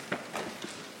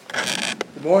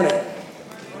Good morning.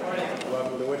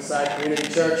 Welcome to Woodside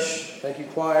Community Church. Thank you,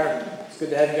 choir. It's good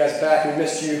to have you guys back. We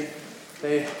missed you.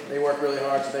 They worked really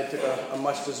hard, so they took a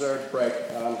much-deserved break.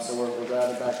 So we're glad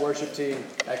they're back. Worship team,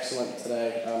 excellent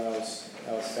today. That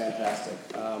was fantastic.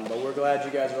 But we're glad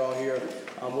you guys are all here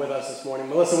with us this morning.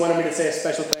 Melissa wanted me to say a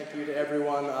special thank you to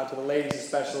everyone, to the ladies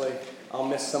especially. I'll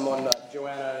miss someone,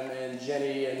 Joanna and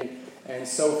Jenny and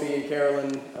Sophie and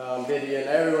Carolyn, Vivian,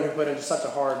 everyone who put in just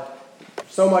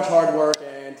so much hard work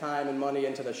and time and money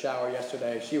into the shower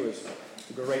yesterday. She was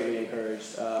greatly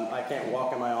encouraged. I can't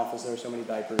walk in my office. There are so many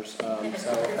diapers.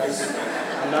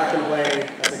 I'm not complaining.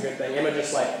 That's a good thing. Emma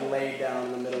just laid down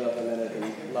in the middle of a minute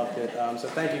and loved it. So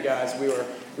thank you guys.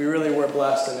 We really were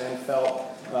blessed and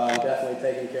felt definitely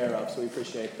taken care of. So we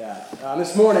appreciate that.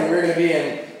 This morning we're going to be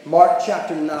in Mark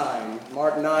chapter 9.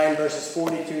 Mark 9 verses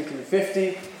 42 through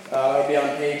 50. It'll be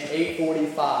on page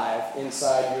 845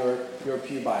 inside your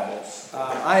pew Bibles.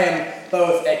 I am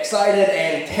both excited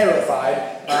and terrified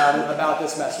about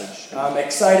this message. I'm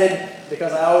excited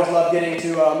because I always love getting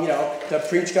to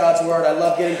preach God's word. I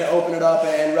love getting to open it up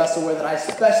and wrestle with it. I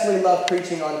especially love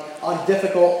preaching on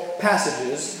difficult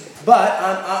passages. But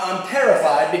I'm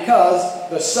terrified because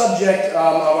the subject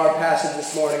of our passage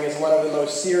this morning is one of the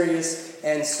most serious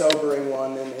and sobering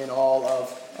one in all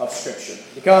of Scripture.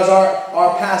 Because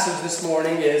our passage this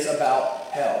morning is about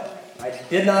hell. I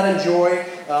did not enjoy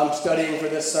studying for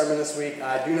this sermon this week.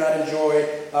 I do not enjoy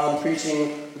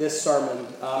preaching this sermon.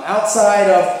 Outside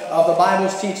of the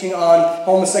Bible's teaching on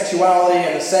homosexuality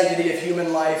and the sanctity of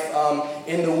human life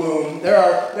in the womb, there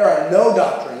are no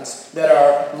doctrines that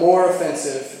are more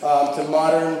offensive to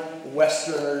modern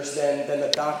Westerners than the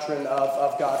doctrine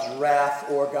of God's wrath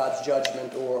or God's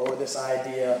judgment or this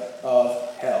idea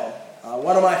of hell.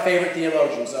 One of my favorite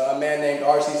theologians, a man named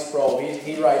R.C. Sproul,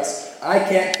 he writes, "I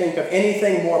can't think of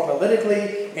anything more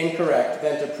politically incorrect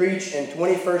than to preach in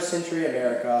 21st century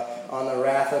America on the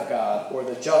wrath of God or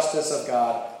the justice of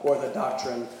God or the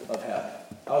doctrine of hell."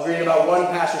 I was reading about one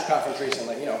pastor's conference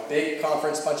recently, big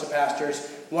conference, bunch of pastors.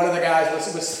 One of the guys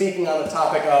was speaking on the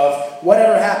topic of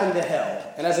whatever happened to hell.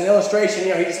 And as an illustration,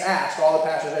 he just asked all the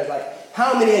pastors there,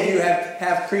 how many of you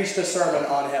have preached a sermon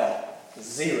on hell?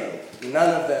 0.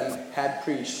 None of them had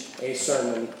preached a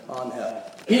sermon on hell.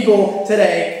 People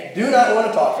today do not want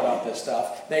to talk about this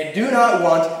stuff. They do not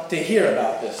want to hear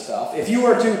about this stuff. If you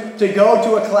were to go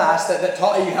to a class that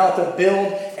taught you how to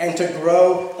build and to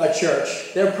grow a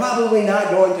church, they're probably not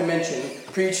going to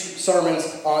preach sermons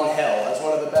on hell as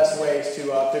one of the best ways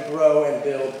to grow and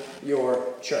build your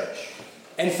church.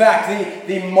 In fact,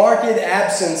 the marked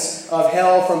absence of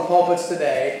hell from pulpits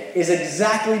today is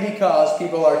exactly because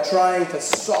people are trying to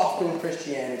soften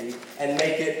Christianity and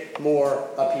make it more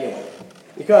appealing.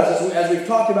 Because as we've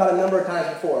talked about a number of times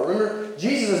before, remember,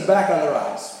 Jesus is back on the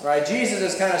rise, right? Jesus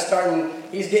is kind of starting,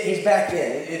 he's back in.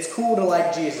 It's cool to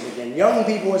like Jesus again. Young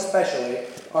people especially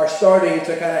are starting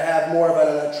to kind of have more of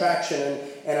an attraction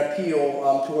and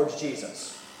appeal towards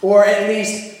Jesus. Or at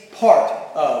least part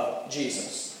of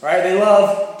Jesus. Right? They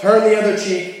love turn the other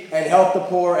cheek and help the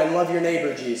poor and love your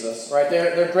neighbor Jesus. Right?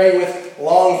 They're great with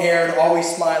long-haired,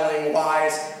 always smiling,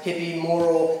 wise, hippie,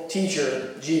 moral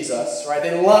teacher Jesus. Right?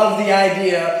 They love the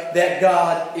idea that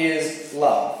God is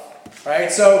love.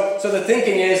 Right? So the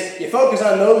thinking is you focus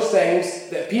on those things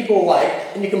that people like,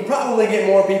 and you can probably get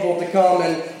more people to come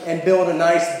and build a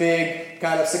nice, big,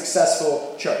 kind of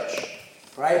successful church.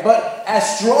 Right? But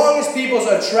as strong as people's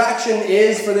attraction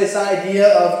is for this idea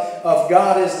of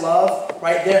God as love,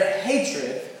 right, their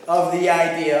hatred of the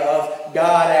idea of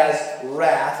God as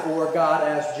wrath or God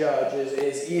as judge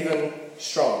is even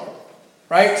stronger.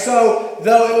 Right? So,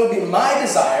 though it would be my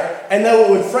desire, and though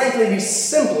it would frankly be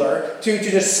simpler to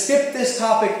just skip this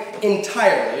topic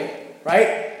entirely,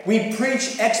 right, we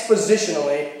preach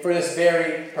expositionally for this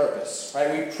very purpose.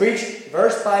 Right? We preach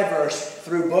verse by verse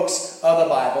through books of the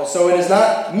Bible. So it is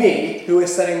not me who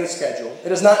is setting the schedule.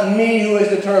 It is not me who is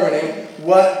determining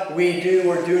what we do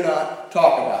or do not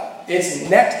talk about. It's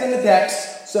next in the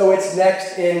text, so it's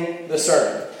next in the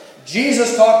sermon.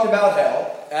 Jesus talked about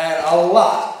hell, and a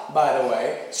lot, by the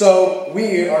way, so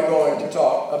we are going to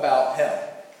talk about hell.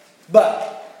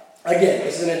 But, again,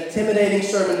 this is an intimidating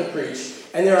sermon to preach,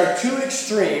 and there are two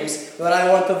extremes that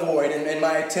I want to avoid in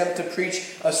my attempt to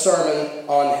preach a sermon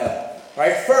on hell.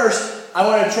 Right? First, I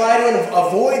want to try to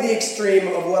avoid the extreme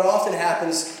of what often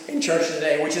happens in church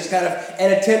today, which is kind of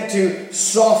an attempt to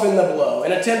soften the blow,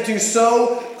 an attempt to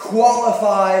so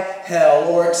qualify hell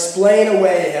or explain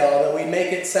away hell that we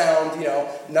make it sound,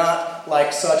 not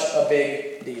like such a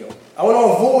big deal. I want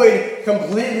to avoid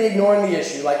completely ignoring the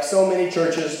issue like so many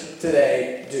churches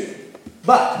today do.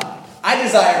 But I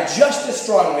desire just as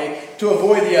strongly to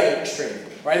avoid the other extreme.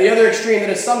 right? The other extreme that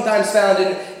is sometimes found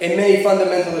in many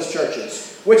fundamentalist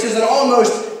churches, which is an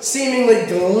almost seemingly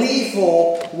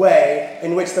gleeful way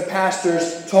in which the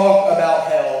pastors talk about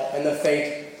hell and the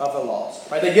fate of the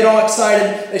lost. Right? They get all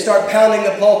excited, they start pounding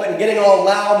the pulpit and getting all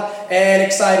loud and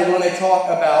excited when they talk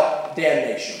about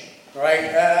damnation. Right?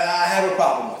 I have a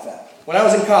problem with that. When I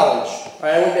was in college,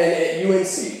 right, I went at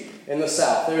UNC in the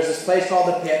South. There's this place called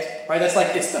the Pit. Right? That's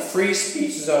like, it's the free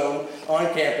speech zone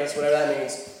on campus, whatever that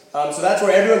means. So that's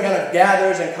where everyone kind of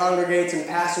gathers and congregates and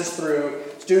passes through.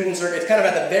 Students are, it's kind of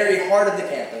at the very heart of the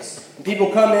campus. And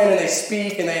people come in and they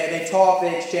speak and they talk,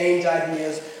 they exchange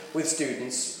ideas with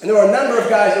students. And there were a number of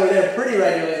guys that were there pretty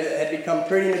regularly that had become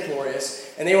pretty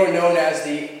notorious, and they were known as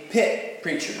the Pit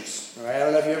Preachers. All right? I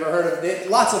don't know if you ever heard of it.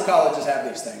 Lots of colleges have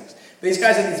these things. These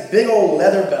guys have these big old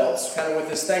leather belts, kind of with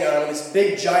this thing on them, this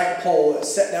big giant pole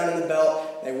that's set down in the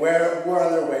belt. They wear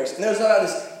on their waist. And there's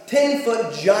this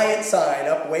 10-foot giant sign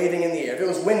up waving in the air. If it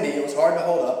was windy, it was hard to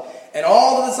hold up. And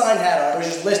all that the sign had on it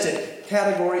was just listed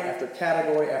category after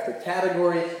category after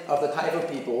category of the type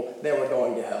of people that were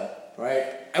going to hell. Right?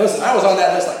 And listen, I was on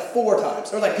that list like 4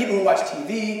 times. There were like people who watch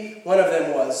TV. One of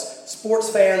them was sports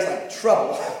fans, like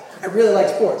trouble. I really like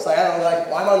sports. Like, I don't like,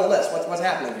 well, I'm on the list. What's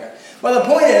happening here? But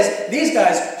the point is, these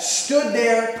guys stood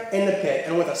there in the pit,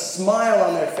 and with a smile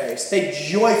on their face, they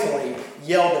joyfully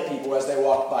yelled at people as they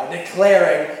walked by,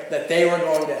 declaring that they were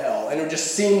going to hell, and it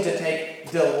just seemed to take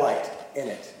delight in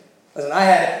it. Listen, I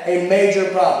had a major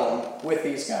problem with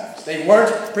these guys. They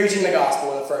weren't preaching the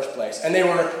gospel in the first place, and they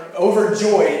were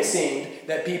overjoyed, it seemed,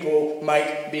 that people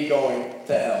might be going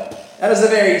to hell. That is a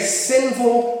very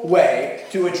sinful way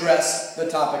to address the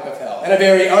topic of hell, and a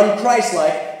very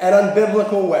unchristlike and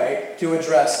unbiblical way to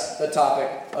address the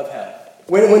topic of hell.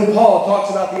 When Paul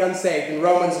talks about the unsaved in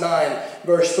Romans 9,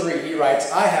 verse 3, he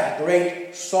writes, "I have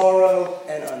great sorrow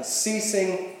and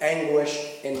unceasing anguish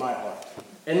in my heart."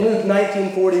 In Luke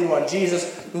 19:41, Jesus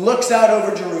looks out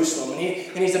over Jerusalem,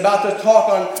 and he's about to talk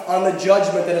on the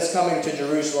judgment that is coming to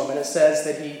Jerusalem, and it says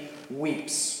that he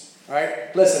weeps. All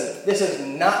right? Listen, this is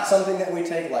not something that we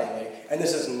take lightly, and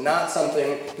this is not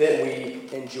something that we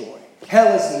enjoy.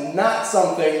 Hell is not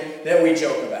something that we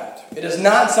joke about. It is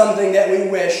not something that we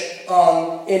wish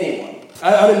on anyone.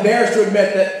 I'm embarrassed to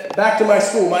admit that back to my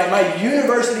school, my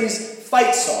university's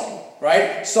fight song,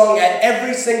 right, sung at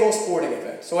every single sporting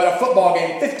event. So at a football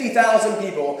game, 50,000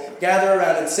 people gather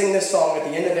around and sing this song at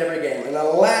the end of every game. And the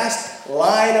last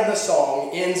line of the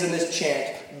song ends in this chant,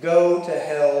 "Go to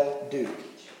hell, Duke."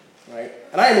 Right?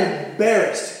 And I am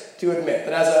embarrassed to admit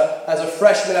that as a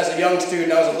freshman, as a young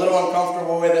student, I was a little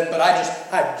uncomfortable with it, but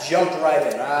I jumped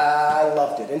right in. I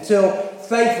loved it. Until,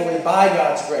 thankfully, by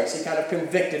God's grace, he kind of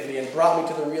convicted me and brought me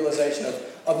to the realization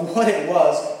of what it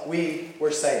was we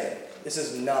were saying. This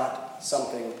is not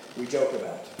something we joke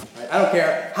about. Right? I don't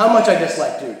care how much I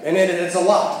dislike Duke, and it's a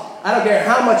lot. I don't care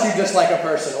how much you dislike a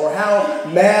person or how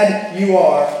mad you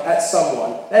are at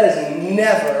someone. That is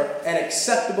never an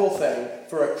acceptable thing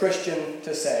for a Christian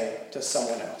to say to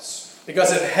someone else.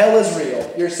 Because if hell is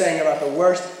real, you're saying about the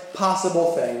worst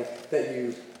possible thing that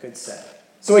you could say.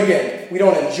 So again, we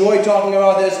don't enjoy talking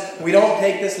about this. We don't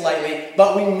take this lightly,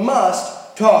 but we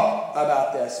must talk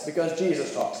about this because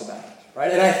Jesus talks about it.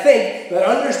 Right? And I think that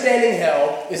understanding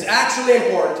hell is actually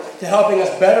important to helping us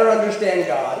better understand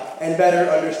God and better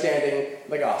understanding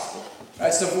the gospel.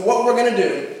 Right? So what we're going to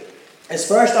do is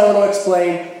first I want to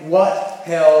explain what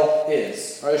hell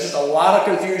is. Right? There's just a lot of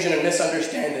confusion and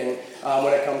misunderstanding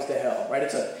when it comes to hell. Right?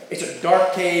 It's a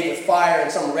dark cave with fire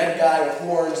and some red guy with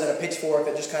horns and a pitchfork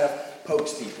that just kind of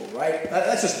pokes people. Right?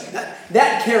 That's just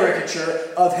that caricature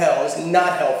of hell is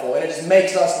not helpful, and it just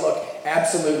makes us look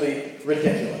absolutely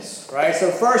ridiculous. Right?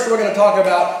 So first we're going to talk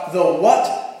about the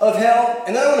what of hell,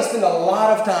 and then I want to spend a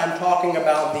lot of time talking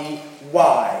about the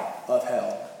why of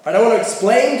hell. Right? I want to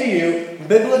explain to you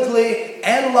biblically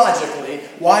and logically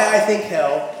why I think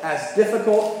hell, as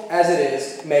difficult as it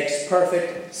is, makes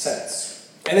perfect sense.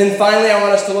 And then finally I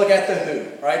want us to look at the who.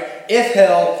 Right? If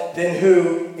hell, then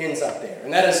who ends up there?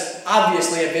 And that is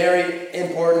obviously a very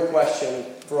important question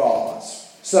for all of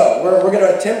us. So we're going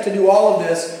to attempt to do all of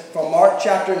this from Mark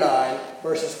chapter 9,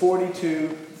 verses 42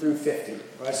 through 50.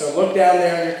 Right? So look down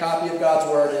there in your copy of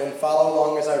God's Word and follow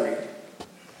along as I read.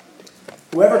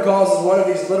 "Whoever causes one of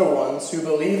these little ones who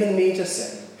believe in me to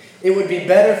sin, it would be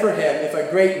better for him if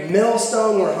a great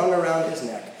millstone were hung around his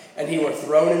neck and he were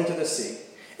thrown into the sea.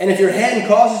 And if your hand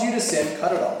causes you to sin,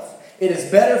 cut it off. It is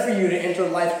better for you to enter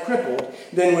life crippled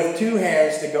than with 2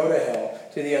 hands to go to hell,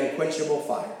 to the unquenchable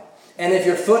fire. And if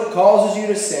your foot causes you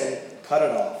to sin, cut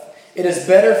it off. It is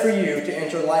better for you to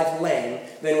enter life lame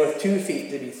than with 2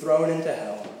 feet to be thrown into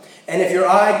hell. And if your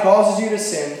eye causes you to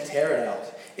sin, tear it out.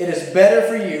 It is better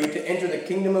for you to enter the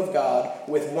kingdom of God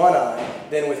with one eye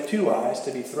than with two eyes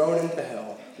to be thrown into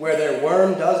hell, where their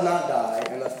worm does not die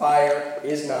and the fire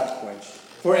is not quenched.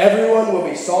 For everyone will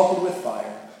be salted with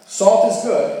fire. Salt is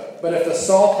good, but if the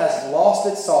salt has lost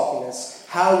its saltiness,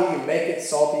 how will you make it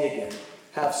salty again?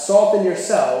 Have salt in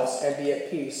yourselves and be at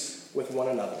peace with one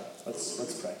another.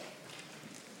 Let's pray.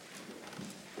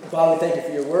 Father, we thank you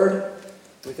for your word.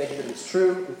 We thank you that it's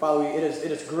true. And Father, it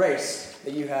is grace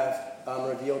that you have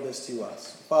revealed this to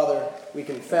us. Father, we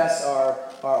confess our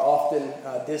often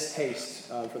distaste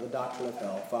for the doctrine of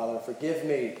hell. Father, forgive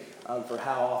me for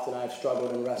how often I've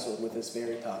struggled and wrestled with this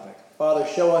very topic. Father,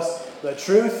 show us the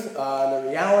truth and the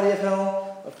reality of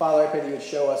hell. But Father, I pray that you would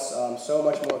show us so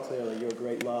much more clearly your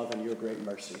great love and your great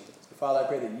mercy. Father, I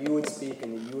pray that you would speak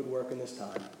and that you would work in this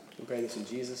time. We pray this in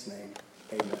Jesus' name.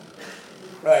 Amen.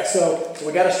 All right, so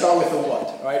we got to start with the what.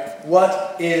 All right,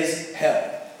 what is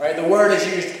hell? All right, the word is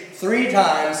used 3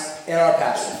 times in our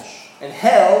passage, and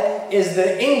hell is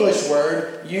the English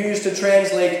word used to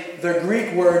translate the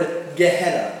Greek word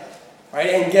Gehenna. All right,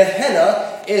 and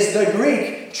Gehenna is the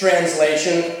Greek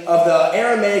translation of the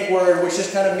Aramaic word, which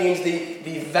just kind of means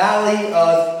the valley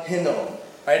of Hinnom.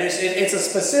 Right, it's a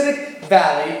specific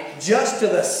valley just to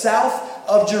the south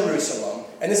of Jerusalem.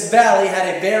 And this valley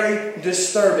had a very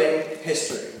disturbing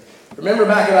history. Remember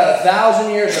back about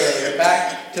 1,000 years earlier,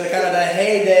 back to kind of the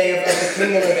heyday of the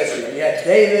kingdom of Israel. You had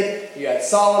David, you had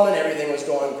Solomon, everything was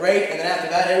going great. And then after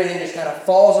that, everything just kind of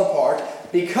falls apart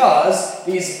because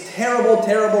these terrible,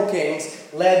 terrible kings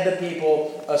led the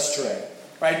people astray.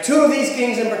 Right? 2 of these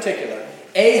kings in particular,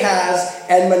 Ahaz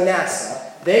and Manasseh,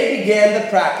 they began the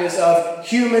practice of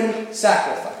human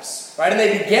sacrifice. Right? And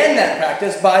they began that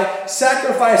practice by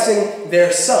sacrificing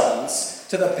their sons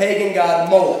to the pagan god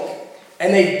Moloch.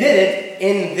 And they did it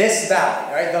in this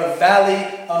valley, right? The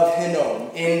valley of Hinnom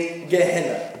in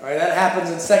Gehenna. Right? That happens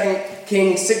in 2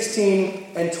 Kings 16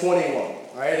 and 21.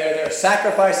 Right? They're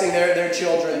sacrificing their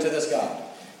children to this god.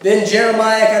 Then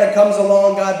Jeremiah kind of comes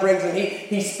along, God brings him.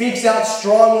 He speaks out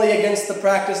strongly against the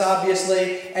practice,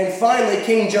 obviously. And finally,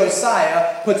 King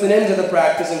Josiah puts an end to the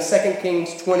practice in 2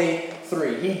 Kings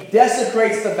 23. He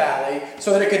desecrates the valley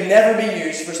so that it could never be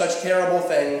used for such terrible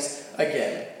things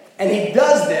again. And he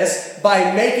does this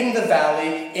by making the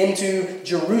valley into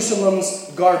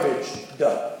Jerusalem's garbage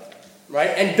dump. Right?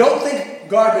 And don't think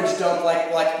garbage dump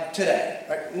like today.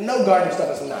 Right? No garbage dump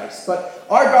is nice, but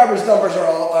our garbage dumps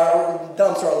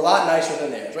are a lot nicer than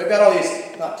theirs. We've got all these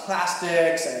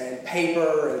plastics and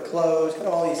paper and clothes, kind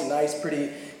of all these nice,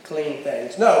 pretty clean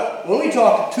things. No, when we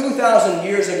talk 2,000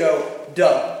 years ago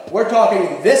dump, we're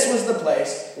talking this was the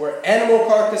place where animal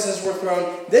carcasses were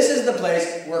thrown. This is the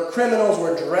place where criminals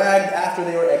were dragged after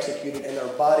they were executed and their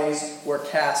bodies were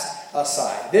cast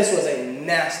aside. This was a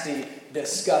nasty,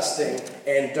 disgusting,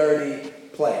 and dirty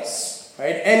place.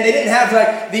 Right? And they didn't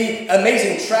have the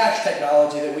amazing trash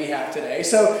technology that we have today.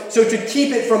 So to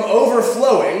keep it from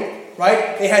overflowing,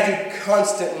 right, they had to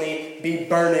constantly be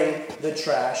burning the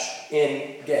trash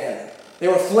in Gehenna. There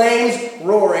were flames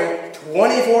roaring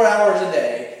 24 hours a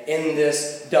day in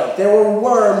this dump. There were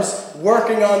worms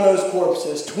working on those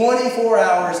corpses 24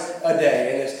 hours a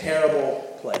day in this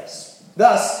terrible place.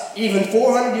 Thus, even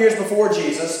 400 years before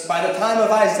Jesus, by the time of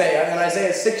Isaiah, in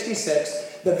Isaiah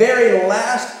 66, the very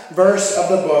last verse of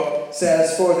the book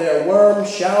says, "For their worm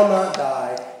shall not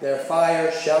die, their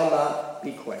fire shall not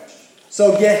be quenched."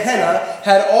 So Gehenna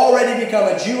had already become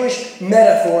a Jewish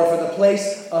metaphor for the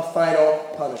place of final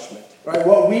punishment. Right?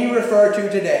 What we refer to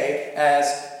today as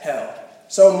hell.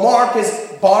 So Mark is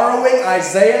borrowing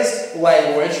Isaiah's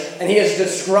language, and he is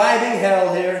describing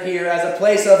hell here as a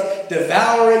place of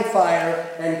devouring fire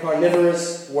and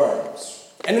carnivorous worms.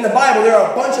 And in the Bible, there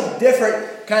are a bunch of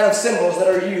different kind of symbols that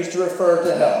are used to refer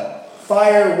to hell.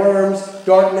 Fire, worms,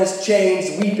 darkness,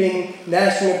 chains, weeping,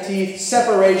 gnashing of teeth,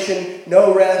 separation,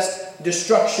 no rest,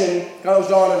 destruction,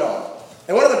 goes on and on.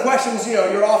 And one of the questions,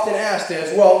 you're often asked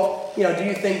is, well, do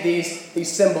you think these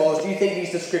symbols, do you think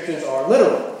these descriptions are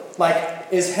literal?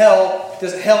 Like, does hell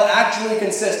actually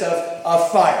consist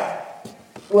of fire?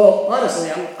 Well,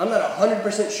 honestly, I'm not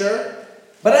 100% sure,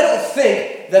 but I don't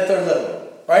think that they're literal.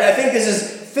 Right? I think this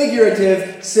is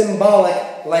figurative,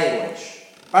 symbolic language.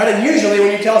 Right? And usually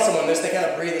when you tell someone this, they kind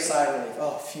of breathe a sigh of relief.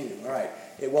 Oh, phew, all right.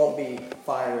 It won't be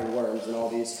fire and worms and all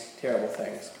these terrible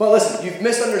things. But listen, you've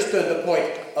misunderstood the point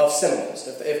of symbols,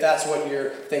 if that's what you're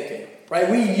thinking. Right?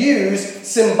 We use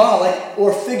symbolic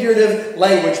or figurative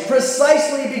language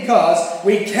precisely because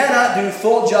we cannot do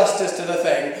full justice to the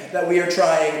thing that we are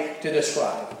trying to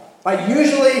describe. Right?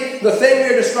 Usually, the thing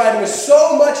we are describing is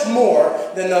so much more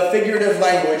than the figurative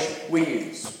language we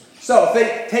use. So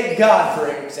take God for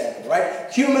example,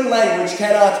 right? Human language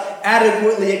cannot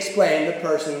adequately explain the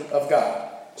person of God.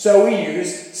 So we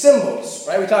use symbols,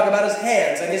 right? We talk about his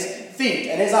hands and his feet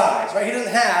and his eyes, right? He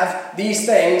doesn't have these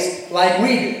things like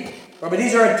we do. But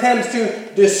these are attempts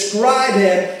to describe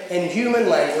him in human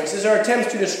language. These are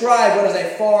attempts to describe what is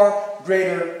a far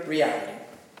greater reality.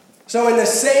 So in the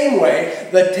same way,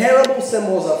 the terrible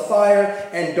symbols of fire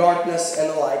and darkness and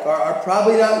the like are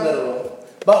probably not literal.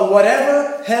 But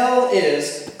whatever hell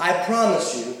is, I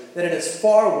promise you that it is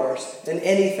far worse than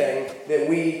anything that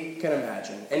we can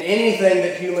imagine and anything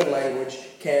that human language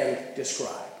can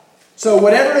describe. So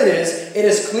whatever it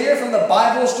is clear from the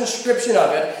Bible's description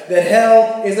of it that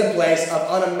hell is a place of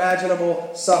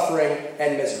unimaginable suffering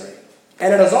and misery.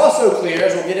 And it is also clear,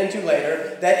 as we'll get into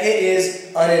later, that it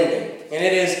is unending and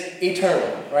it is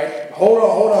eternal, right? Hold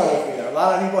on with me there. A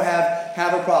lot of people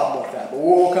have a problem with that, but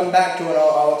we'll come back to it.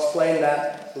 I'll explain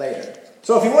that later.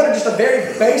 So if you wanted just a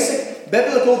very basic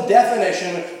biblical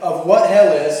definition of what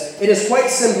hell is, it is quite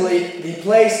simply the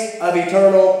place of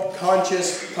eternal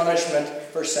conscious punishment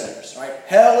for sinners. Right?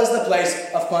 Hell is the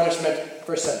place of punishment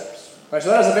for sinners. Right, so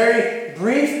that is a very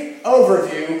brief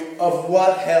overview of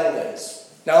what hell is.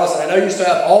 Now listen, I know you still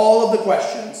have all of the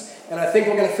questions, and I think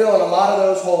we're going to fill in a lot of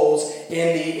those holes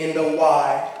in the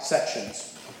why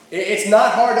sections. It's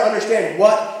not hard to understand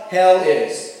what hell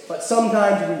is, but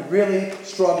sometimes we really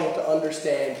struggle to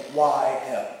understand why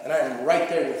hell. And I am right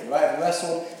there with you. I have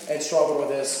wrestled and struggled with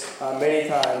this many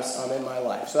times in my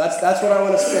life. So that's what I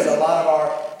want to spend a lot of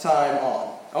our time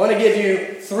on. I want to give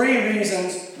you 3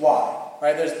 reasons why.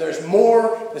 Right? There's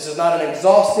more. This is not an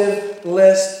exhaustive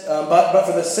list, but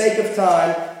for the sake of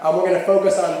time, we're going to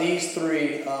focus on these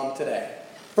 3 today.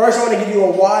 First, I want to give you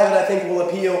a why that I think will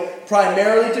appeal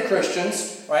primarily to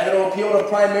Christians, right? That will appeal to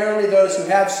primarily those who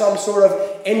have some sort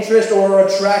of interest or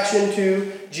attraction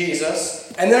to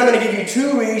Jesus. And then I'm going to give you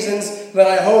 2 reasons that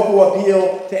I hope will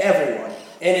appeal to everyone.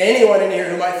 And anyone in here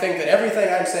who might think that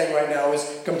everything I'm saying right now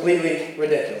is completely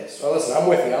ridiculous. Well, listen, I'm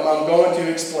with you. I'm going to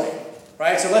explain.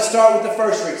 Right? So let's start with the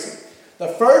first reason. The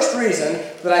first reason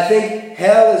that I think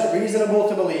hell is reasonable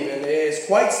to believe in is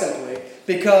quite simply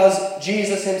because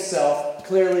Jesus himself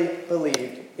clearly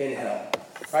believed in hell.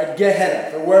 Right?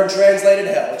 Gehenna, the word translated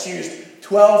hell, it's used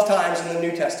 12 times in the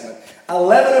New Testament.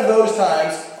 11 of those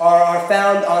times are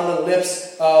found on the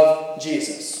lips of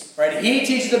Jesus. Right? He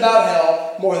teaches about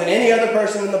hell more than any other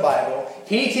person in the Bible.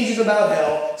 He teaches about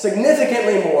hell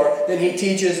significantly more than he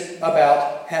teaches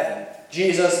about heaven.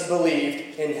 Jesus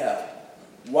believed in hell.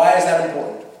 Why is that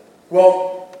important?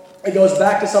 Well, it goes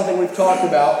back to something we've talked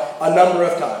about a number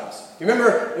of times. You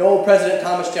remember the old President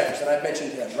Thomas Jefferson? I've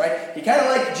mentioned him, right? He kind of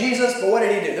liked Jesus, but what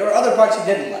did he do? There were other parts he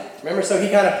didn't like. Remember? So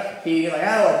he I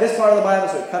don't like this part of the Bible,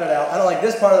 so he cut it out. I don't like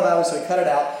this part of the Bible, so he cut it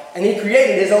out. And he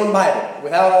created his own Bible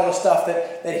without all the stuff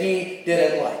that he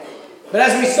didn't like. But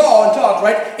as we saw and talked,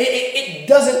 right, it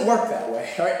doesn't work that way.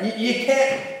 Right? You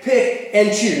can't pick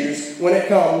and choose when it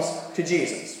comes to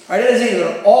Jesus. Right? It is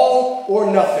either all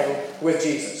or nothing with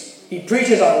Jesus. He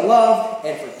preaches on love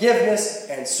and forgiveness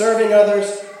and serving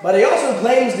others, but he also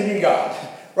claims to be God.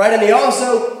 Right? And he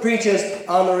also preaches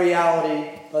on the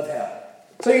reality of hell.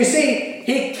 So you see,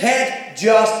 he can't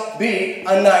just be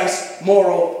a nice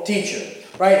moral teacher.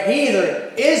 Right? He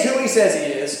either is who he says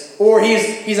he is, or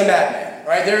he's a madman.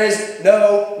 Right? There is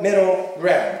no middle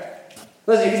ground.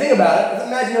 Listen, if you think about it,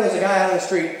 imagine there was a guy out on the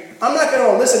street. I'm not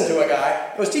going to listen to a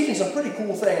guy who was teaching some pretty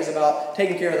cool things about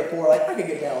taking care of the poor. Like, I could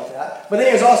get down with that. But then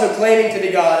he was also claiming to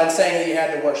be God and saying that you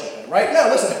had to worship him. Right? No,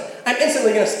 listen. I'm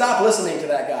instantly going to stop listening to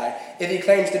that guy if he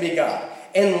claims to be God.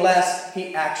 Unless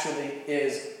he actually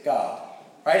is God.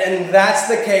 Right? And that's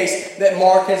the case that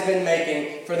Mark has been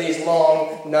making for these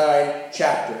long 9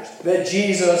 chapters. That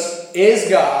Jesus is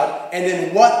God, and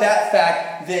then what that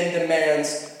fact then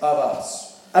demands of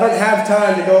us. I don't have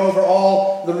time to go over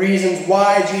all the reasons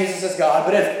why Jesus is God,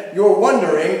 but if you're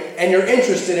wondering and you're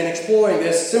interested in exploring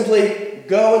this, simply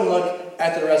go and look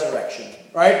at the resurrection.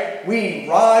 Right? We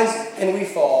rise and we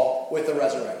fall with the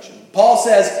resurrection. Paul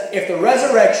says if the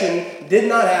resurrection did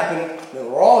not happen,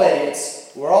 then we're all idiots.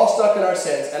 We're all stuck in our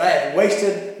sins, and I have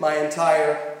wasted my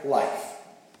entire life.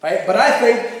 Right? But I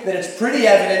think that it's pretty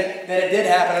evident that it did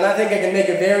happen, and I think I can make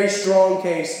a very strong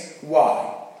case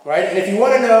why. Right? And if you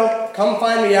want to know, come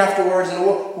find me afterwards, and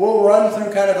we'll run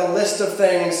through kind of a list of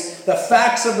things, the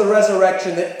facts of the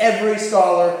resurrection that every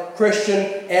scholar, Christian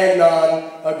and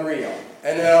non, agree on.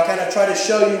 And then I'll kind of try to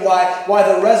show you why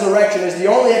the resurrection is the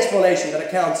only explanation that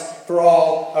accounts for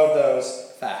all of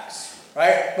those facts.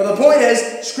 Right? But the point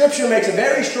is, Scripture makes a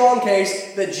very strong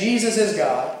case that Jesus is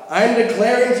God. I'm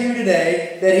declaring to you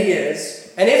today that he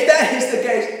is. And if that is the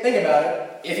case, think about it.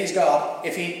 If he's God,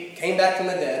 if he came back from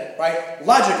the dead, right?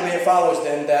 Logically, it follows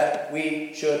then that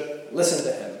we should listen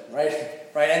to him,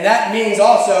 right? And that means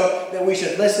also that we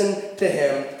should listen to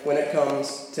him when it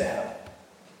comes to hell.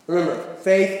 Remember,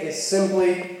 faith is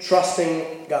simply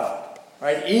trusting God,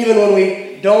 right? Even when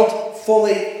we don't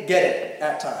fully get it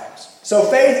at times. So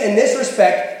faith in this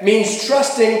respect means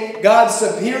trusting God's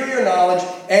superior knowledge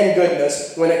and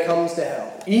goodness when it comes to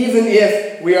hell, even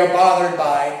if we are bothered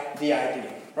by the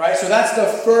idea, right? So that's the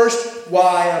first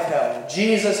why of hell.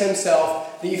 Jesus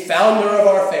himself, the founder of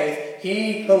our faith,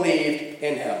 he believed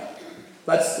in hell.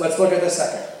 Let's look at the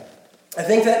second. I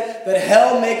think that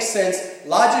hell makes sense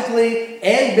logically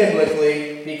and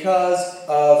biblically because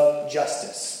of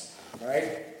justice,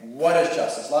 right? What is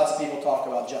justice? Lots of people talk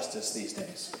about justice these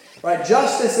days, right?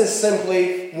 Justice is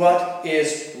simply what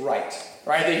is right?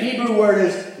 The Hebrew word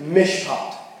is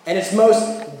mishpat, and its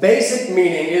most basic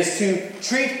meaning is to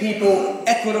treat people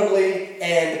equitably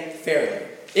and fairly.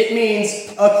 It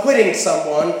means acquitting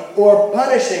someone or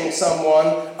punishing someone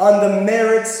on the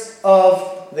merits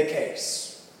of the case.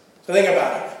 So think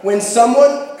about it. When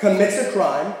someone commits a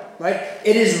crime, right,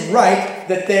 it is right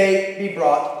that they be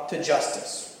brought to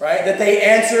justice, right? That they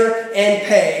answer and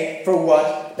pay for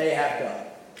what they have done.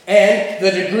 And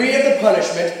the degree of the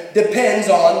punishment depends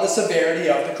on the severity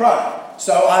of the crime.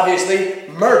 So obviously,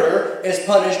 murder is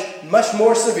punished much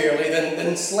more severely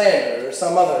than slander or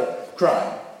some other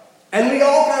crime. And we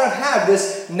all kind of have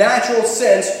this natural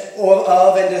sense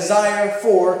of and desire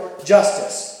for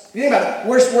justice. If you think about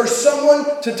it, were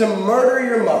someone to murder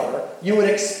your mother, you would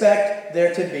expect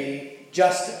there to be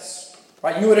justice,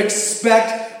 right? You would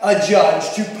expect a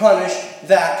judge to punish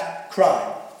that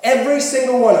crime. Every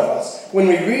single one of us, when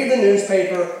we read the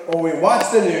newspaper or we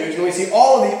watch the news and we see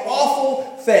all of the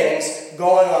awful things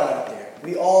going on out there,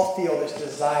 we all feel this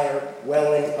desire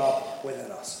welling up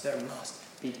within us. There must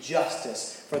be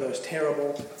justice for those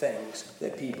terrible things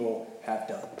that people have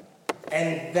done.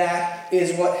 And that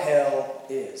is what hell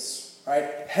is, right?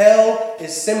 Hell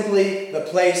is simply the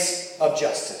place of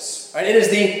justice, right? It is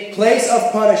the place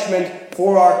of punishment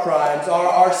for our crimes,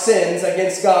 our sins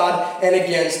against God and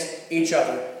against each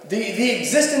other. The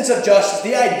existence of justice,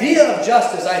 the idea of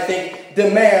justice, I think,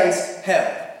 demands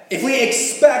hell. If we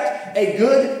expect a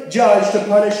good judge to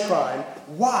punish crime,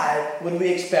 why would we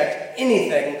expect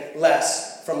anything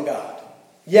less from God?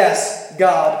 Yes,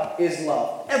 God is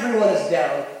love. Everyone is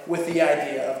down with the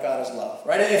idea of God as love,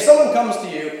 right? If someone comes to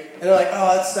you and they're like,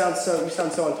 "Oh, you sound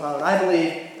so intolerant. I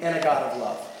believe in a God of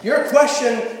love." Your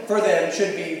question for them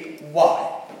should be, why?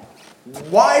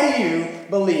 Why do you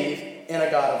believe in a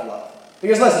God of love?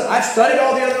 Because listen, I've studied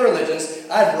all the other religions.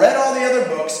 I've read all the other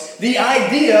books. The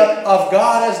idea of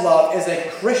God as love is a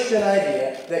Christian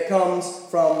idea that comes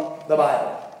from the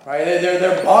Bible. Right?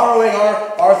 They're borrowing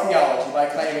our theology by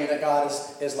claiming that God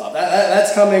is love.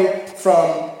 That's coming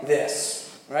from this.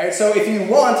 Right? So if you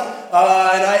want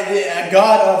a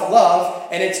God of love,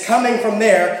 and it's coming from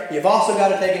there, you've also got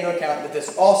to take into account that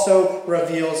this also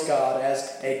reveals God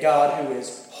as a God who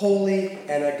is holy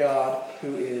and a God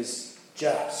who is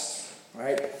just.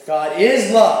 Right? God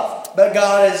is love, but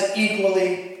God is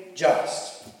equally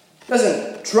just.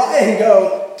 Listen, try and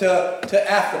go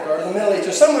to Africa or the Middle East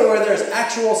or somewhere where there's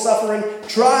actual suffering.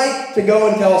 Try to go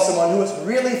and tell someone who is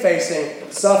really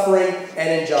facing suffering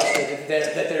and injustice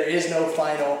that there is no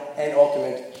final and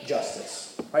ultimate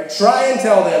justice. Right? Try and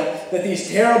tell them that these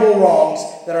terrible wrongs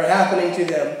that are happening to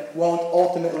them won't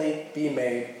ultimately be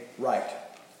made right.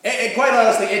 And quite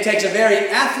honestly, it takes a very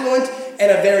affluent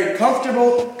and a very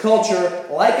comfortable culture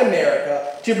like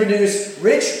America to produce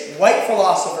rich white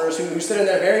philosophers who sit in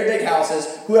their very big houses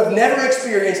who have never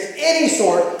experienced any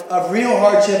sort of real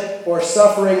hardship or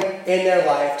suffering in their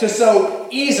life to so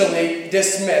easily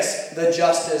dismiss the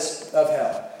justice of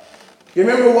hell. You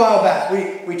remember a while back,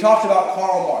 we talked about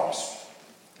Karl Marx.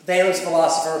 Famous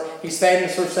philosopher. He's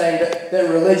famous for saying that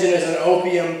religion is an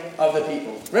opium of the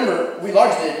people. Remember, we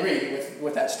largely agree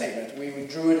with that statement. We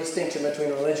drew a distinction between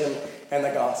religion and the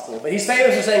gospel. But he's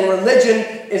famous for saying religion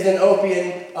is an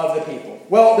opium of the people.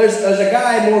 Well, there's a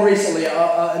guy more recently,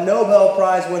 a Nobel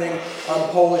Prize-winning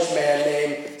Polish man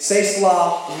named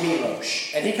Czesław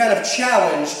Miłosz. And he kind of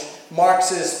challenged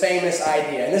Marx's famous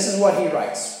idea. And this is what he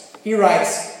writes. He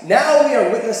writes, "Now we are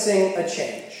witnessing a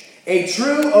change. A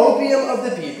true opium of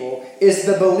the people is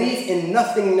the belief in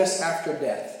nothingness after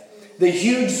death. The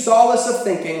huge solace of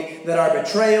thinking that our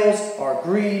betrayals, our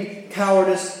greed,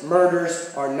 cowardice, murders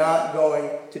are not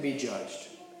going to be judged.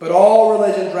 But all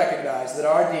religions recognize that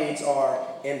our deeds are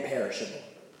imperishable."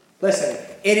 Listen,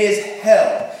 it is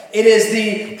hell. It is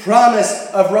the promise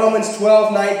of Romans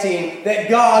 12:19 that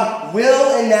God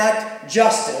will enact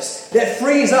justice that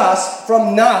frees us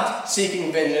from not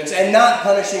seeking vengeance and not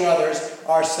punishing others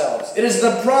ourselves. It is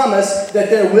the promise that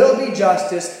there will be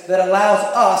justice that allows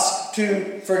us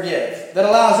to forgive, that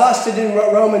allows us to do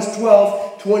what Romans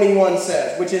 12:21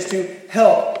 says, which is to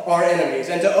help our enemies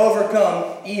and to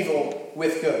overcome evil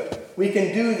with good. We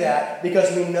can do that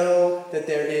because we know that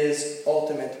there is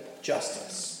ultimate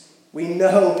justice. We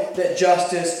know that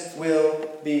justice will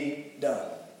be done.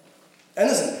 And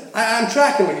listen, I'm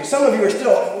tracking with you. Some of you are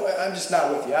still, I'm just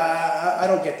not with you. I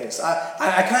don't get this.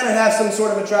 I kind of have some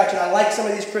sort of attraction. I like some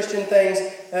of these Christian things.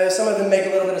 Some of them make a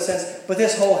little bit of sense. But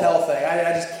this whole hell thing,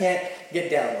 I just can't get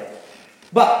down with it.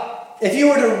 But if you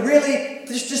were to really,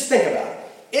 just think about it.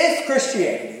 If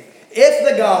Christianity, if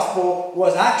the gospel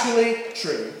was actually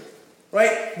true,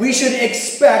 right, we should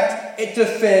expect it to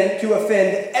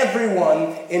offend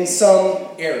everyone in some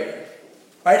area.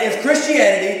 Right? If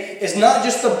Christianity is not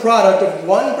just the product of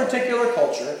one particular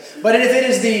culture, but if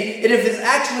it's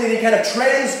actually the kind of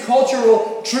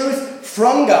transcultural truth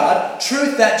from God,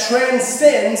 truth that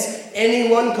transcends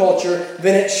any one culture,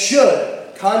 then it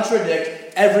should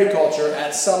contradict every culture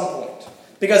at some point.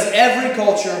 Because every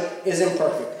culture is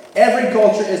imperfect. Every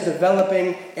culture is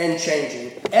developing and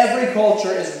changing. Every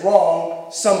culture is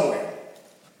wrong somewhere.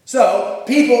 So,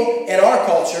 people in our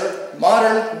culture,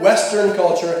 modern Western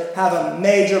culture, have a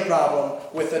major problem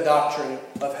with the doctrine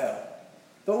of hell.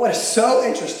 But what is so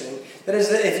interesting that is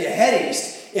that if you head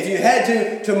east, if you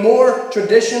head to more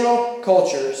traditional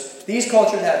cultures, these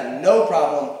cultures have no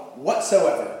problem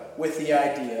whatsoever with the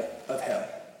idea of hell.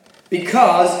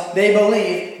 Because they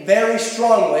believe very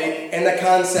strongly in the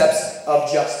concepts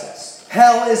of justice.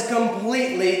 Hell is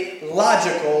completely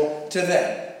logical to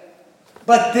them.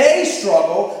 But they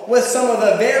struggle with some of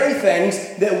the very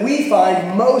things that we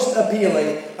find most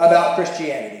appealing about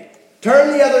Christianity.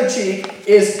 Turn the other cheek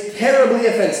is terribly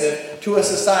offensive to a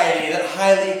society that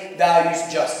highly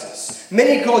values justice.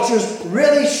 Many cultures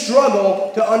really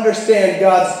struggle to understand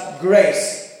God's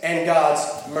grace and God's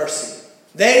mercy.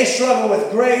 They struggle with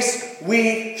grace,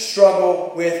 we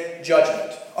struggle with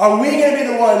judgment. Are we going to be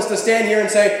the ones to stand here and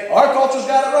say, our culture's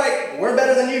got it right, we're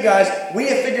better than you guys, we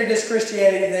have figured this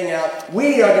Christianity thing out,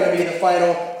 we are going to be the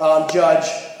final judge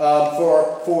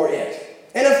for it?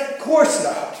 And of course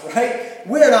not, right?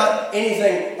 We're not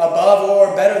anything above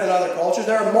or better than other cultures.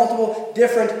 There are multiple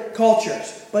different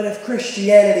cultures. But if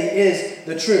Christianity is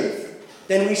the truth,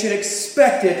 then we should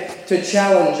expect it to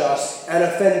challenge us and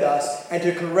offend us and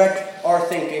to correct our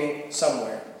thinking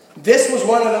somewhere. This was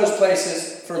one of those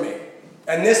places for me.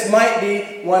 And this might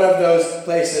be one of those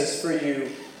places for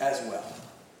you as well.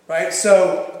 Right?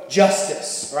 So,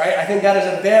 justice. Right? I think that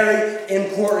is a very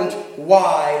important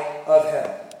why of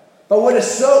hell. But what is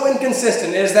so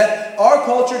inconsistent is that our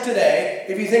culture today,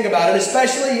 if you think about it,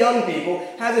 especially young people,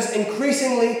 have this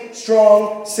increasingly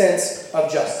strong sense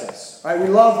of justice. Right? We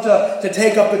love to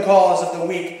take up the cause of the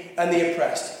weak and the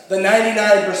oppressed. The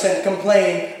 99%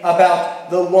 complain about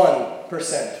the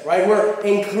 1%. Right? We're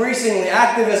increasingly,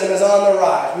 activism is on the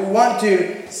rise. We want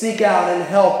to seek out and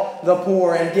help the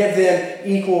poor and give them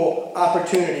equal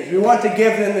opportunities. We want to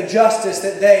give them the justice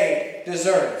that they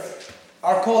deserve.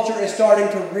 Our culture is starting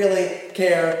to really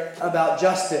care about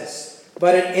justice,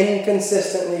 but it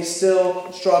inconsistently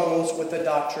still struggles with the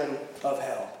doctrine of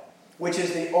hell, which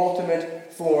is the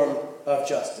ultimate form of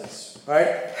justice.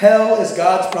 Right? Hell is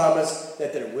God's promise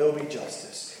that there will be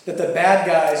justice, that the bad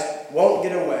guys won't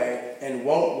get away and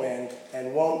won't win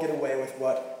and won't get away with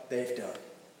what they've done.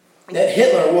 That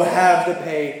Hitler will have to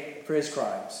pay for his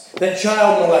crimes. That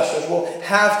child molesters will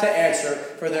have to answer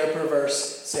for their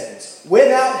perverse sins.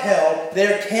 Without hell,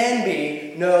 there can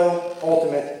be no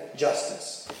ultimate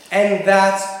justice. And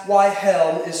that's why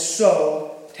hell is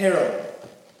so terrible.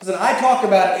 Listen, I talk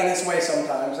about it in this way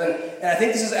sometimes, and I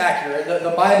think this is accurate.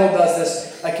 The Bible does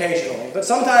this occasionally. But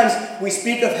sometimes we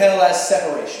speak of hell as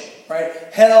separation. Right?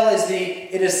 Hell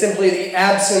is simply the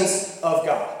absence of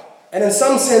God. And in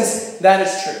some sense, that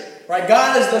is true. Right?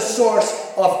 God is the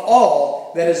source of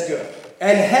all that is good.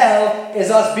 And hell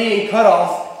is us being cut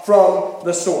off from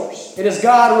the source. It is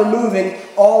God removing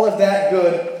all of that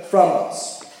good from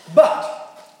us.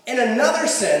 But, in another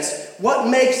sense, what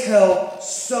makes hell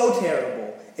so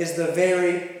terrible is the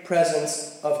very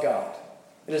presence of God.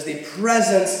 It is the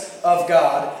presence of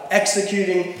God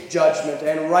executing judgment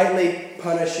and rightly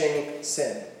punishing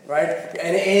sin. Right?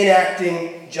 And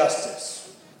enacting justice.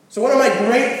 So one of my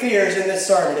great fears in this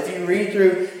sermon, if you read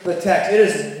through the text, it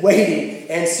is weighty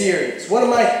and serious. One of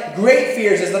my great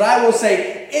fears is that I will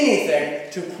say anything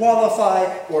to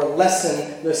qualify or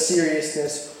lessen the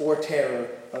seriousness or terror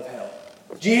of hell.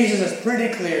 Jesus is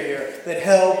pretty clear here that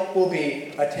hell will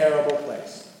be a terrible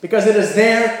place. Because it is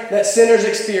there that sinners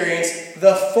experience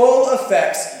the full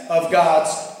effects of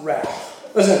God's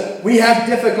wrath. Listen, we have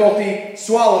difficulty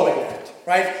swallowing that,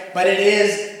 right? But it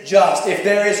is just. If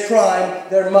there is crime,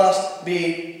 there must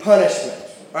be punishment.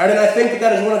 Right? And I think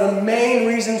that is one of the main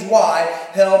reasons why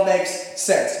hell makes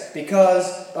sense.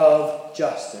 Because of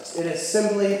justice. It is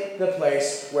simply the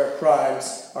place where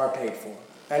crimes are paid for.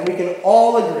 And we can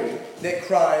all agree that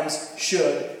crimes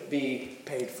should be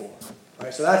paid for.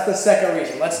 Right, so that's the second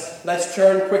reason. Let's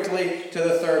turn quickly to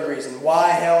the third reason. Why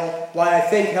I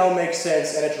think hell makes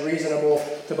sense and it's reasonable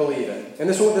to believe in. And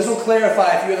this will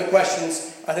clarify a few of the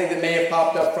questions I think that may have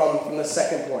popped up from the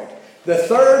second point. The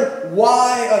third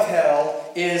why of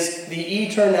hell is the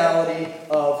eternality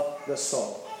of the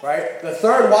soul. Right? The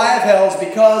third why of hell is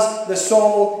because the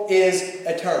soul is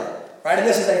eternal. Right? And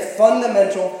this is a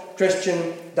fundamental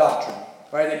Christian doctrine.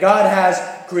 Right? That God has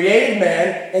created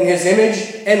man in his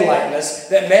image and likeness,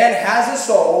 that man has a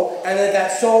soul, and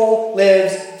that soul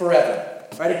lives forever.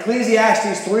 Right?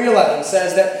 Ecclesiastes 3:11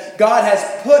 says that God has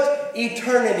put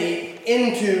eternity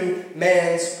into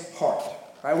man's heart.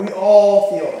 Right? We all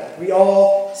feel that. We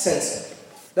all sense it.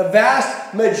 The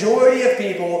vast majority of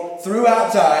people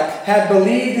throughout time have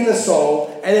believed in the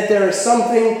soul and that there is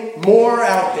something more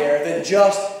out there than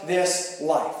just this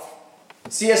life.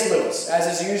 C.S. Lewis,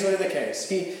 as is usually the case,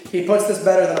 he puts this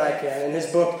better than I can in his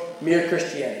book, Mere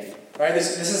Christianity. Right?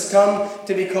 This has come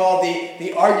to be called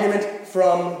the argument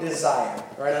from desire.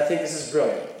 Right? I think this is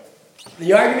brilliant.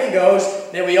 The argument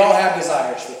goes that we all have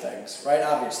desires for things, right?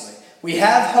 Obviously. We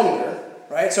have hunger,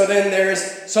 right? So then there's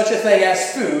such a thing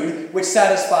as food, which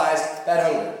satisfies that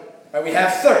hunger. Right? We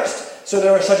have thirst. So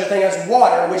there is such a thing as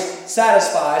water, which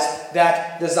satisfies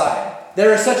that desire.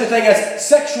 There is such a thing as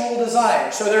sexual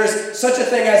desire. So there is such a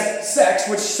thing as sex,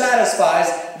 which satisfies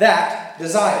that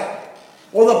desire.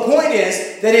 Well, the point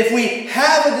is that if we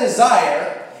have a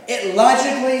desire, it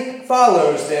logically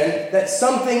follows then that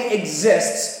something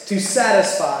exists to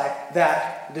satisfy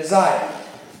that desire.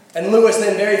 And Lewis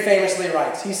then very famously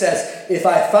writes, he says, "If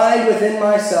I find within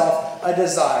myself a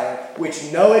desire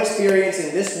which no experience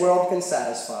in this world can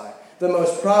satisfy, the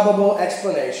most probable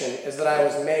explanation is that I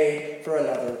was made for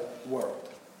another world."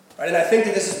 Right? And I think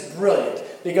that this is brilliant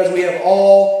because we have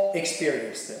all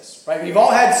experienced this. Right? We've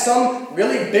all had some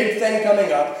really big thing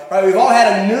coming up. Right? We've all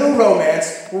had a new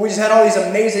romance where we just had all these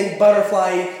amazing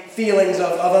butterfly feelings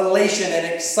of elation and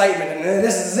excitement. And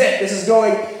this is it. This is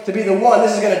going to be the one.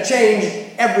 This is going to change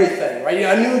everything. Right?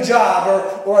 A new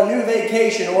job or a new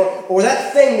vacation or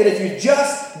that thing that if you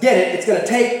just get it, it's going to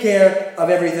take care of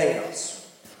everything else.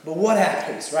 But what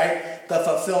happens, right? The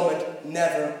fulfillment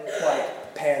never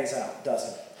quite pans out,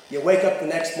 does it? You wake up the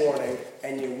next morning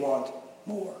and you want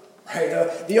more.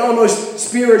 Right? The almost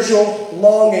spiritual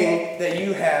longing that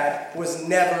you had was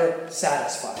never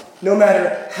satisfied. No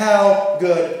matter how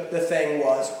good the thing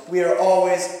was, we are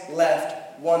always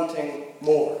left wanting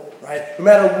more. Right? No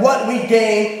matter what we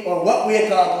gain or what we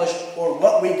accomplish or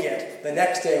what we get, the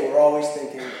next day we're always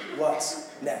thinking, what's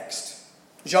next?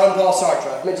 Jean-Paul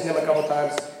Sartre, I've mentioned him a couple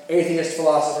times, atheist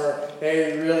philosopher,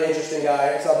 a really interesting guy,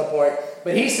 it's not the point.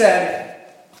 But he said,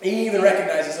 he even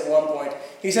recognizes at one point,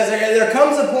 he says, there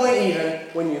comes a point even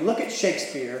when you look at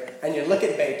Shakespeare and you look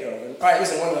at Beethoven. All right,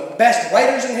 listen, one of the best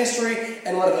writers in history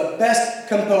and one of the best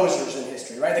composers in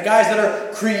history, right? The guys that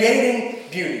are creating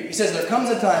beauty. He says there comes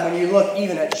a time when you look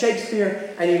even at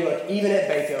Shakespeare and you look even at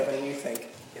Beethoven and you think,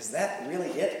 is that really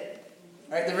it?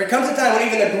 Right? There comes a time when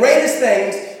even the greatest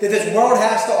things that this world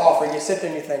has to offer, you sit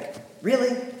there and you think,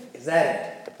 really? Is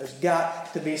that it? There's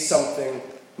got to be something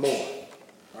more.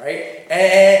 Right?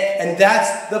 And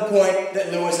that's the point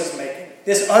that Lewis is making.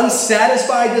 This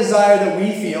unsatisfied desire that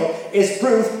we feel is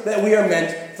proof that we are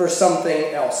meant for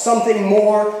something else, something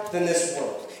more than this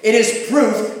world. It is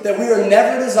proof that we are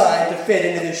never designed to fit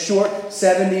into this short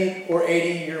 70 or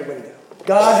 80-year window.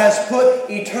 God has put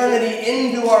eternity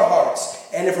into our hearts,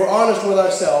 and if we're honest with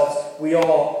ourselves, we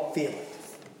all feel it.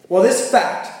 Well, this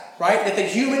fact, right, that the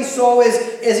human soul is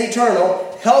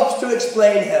eternal, helps to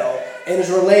explain hell and is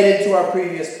related to our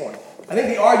previous point. I think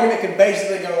the argument could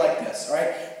basically go like this,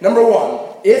 right? Number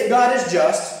one, if God is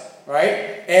just,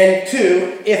 right? And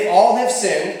two, if all have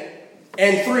sinned.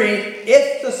 And three,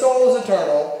 if the soul is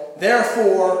eternal,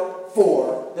 therefore,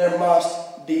 four, there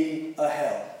must be a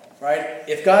hell. Right?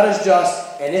 If God is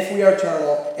just, and if we are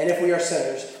eternal, and if we are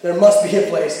sinners, there must be a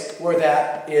place where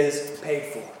that is paid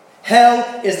for.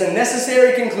 Hell is the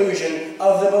necessary conclusion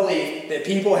of the belief that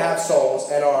people have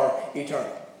souls and are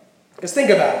eternal. Because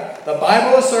think about it. The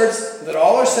Bible asserts that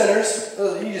all are sinners.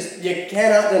 You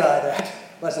cannot deny that.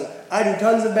 Listen, I do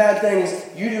tons of bad things.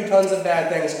 You do tons of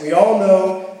bad things. We all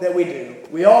know that we do.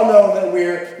 We all know that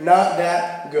we're not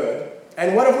that good.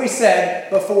 And what have we said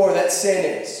before that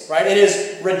sin is, right? It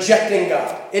is rejecting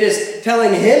God. It is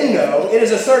telling him no. It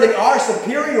is asserting our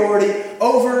superiority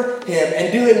over him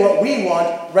and doing what we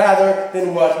want rather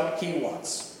than what he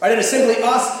wants. Right? It is simply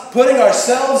us putting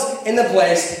ourselves in the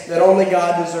place that only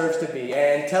God deserves to be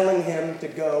and telling him to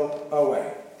go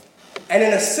away. And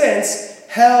in a sense,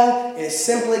 hell is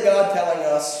simply God telling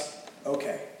us,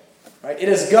 okay. Right? It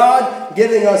is God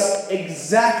giving us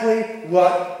exactly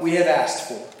what we have asked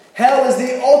for. Hell is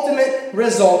the ultimate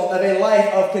result of a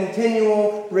life of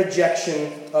continual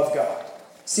rejection of God.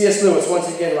 C.S. Lewis once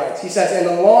again writes, he says,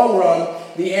 in the long run,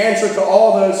 the answer to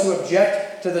all those who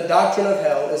object to the doctrine of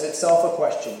hell is itself a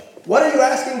question. What are you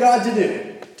asking God to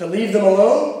do? To leave them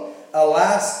alone?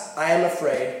 Alas, I am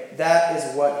afraid that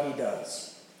is what he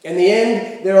does. In the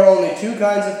end, there are only two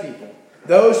kinds of people.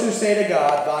 Those who say to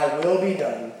God, thy will be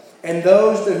done, and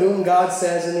those to whom God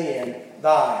says in the end,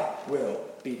 thy will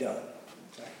be done.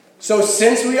 So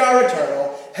since we are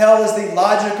eternal, hell is the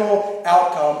logical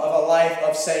outcome of a life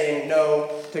of saying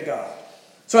no to God.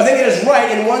 So I think it is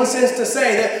right in one sense to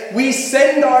say that we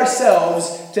send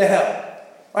ourselves to hell.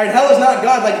 Right? Hell is not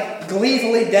God like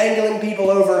gleefully dangling people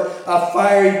over a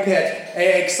fiery pit,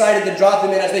 excited to drop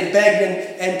them in as they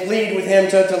beg and plead with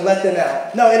him to let them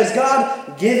out. No, it is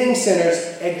God giving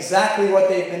sinners exactly what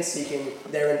they've been seeking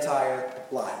their entire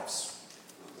lives.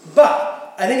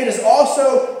 But I think it is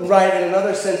also right in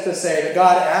another sense to say that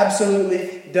God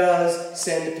absolutely does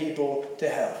send people to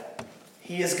hell.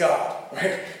 He is God,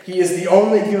 right? He is the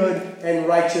only good and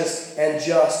righteous and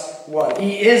just one.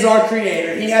 He is our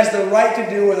creator. He has the right to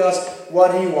do with us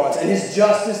what he wants, and his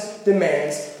justice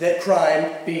demands that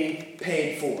crime be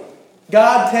paid for.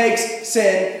 God takes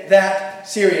sin that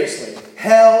seriously.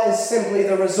 Hell is simply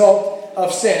the result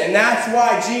of sin, and that's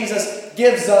why Jesus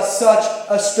gives us such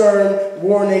a stern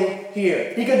warning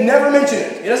here. He could never mention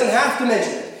it. He doesn't have to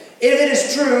mention it. If it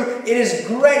is true, it is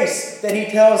grace that he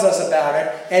tells us about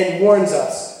it and warns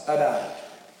us about it.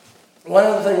 One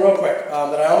other thing real quick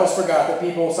that I almost forgot that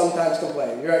people sometimes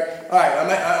complain. You're like, all right,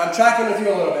 I'm tracking with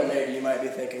you a little bit maybe, you might be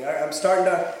thinking. I'm starting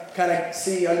to kind of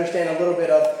understand a little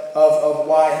bit of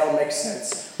why hell makes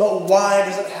sense. But why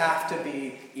does it have to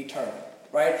be eternal?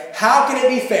 Right? How can it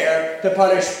be fair to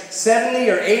punish 70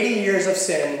 or 80 years of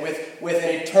sin with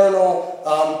an eternal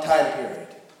time period?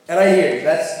 And I hear you.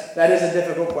 That is a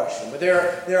difficult question. But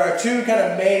there are two kind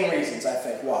of main reasons, I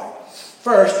think, why.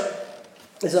 First,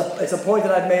 it's a point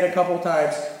that I've made a couple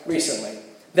times recently,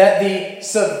 that the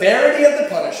severity of the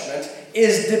punishment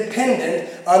is dependent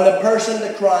on the person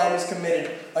the crime is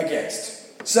committed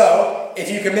against. So, if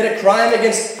you commit a crime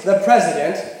against the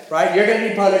president, right, you're going to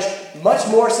be punished much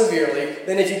more severely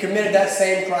than if you committed that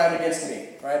same crime against me,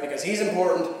 right? Because he's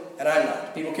important and I'm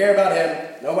not. People care about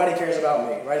him. Nobody cares about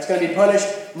me, right? It's going to be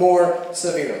punished more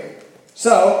severely.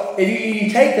 So, if you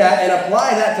take that and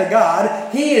apply that to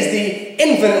God, he is the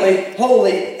infinitely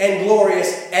holy and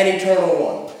glorious and eternal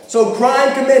one. So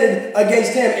crime committed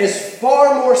against him is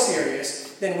far more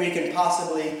serious than we can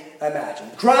possibly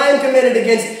imagine. Crime committed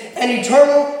against an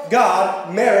eternal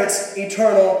God merits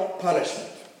eternal punishment.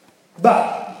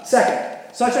 But,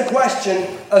 second, such a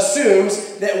question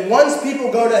assumes that once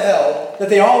people go to hell, that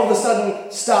they all of a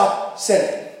sudden stop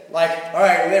sinning. Like, all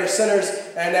right, they were sinners,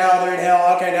 and now they're in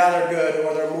hell. Okay, now they're good,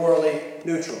 or they're morally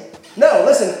neutral. No,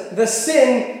 listen, the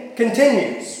sin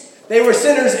continues. They were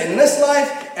sinners in this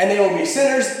life, and they will be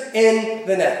sinners in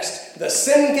the next. The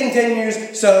sin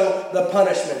continues, so the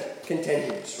punishment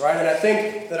continues, right? And I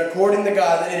think that according to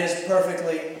God, it is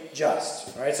perfectly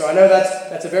just, right? So I know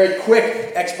that's a very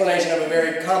quick explanation of a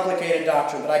very complicated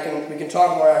doctrine, but we can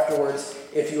talk more afterwards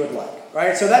if you would like,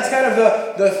 right? So that's kind of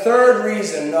the third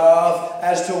reason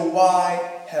as to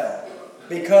why hell,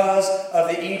 because of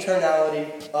the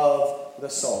eternality of the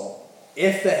soul.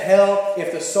 If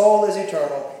the soul is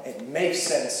eternal, it makes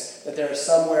sense that there is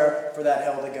somewhere for that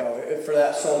hell to go, for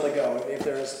that soul to go, if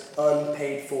there is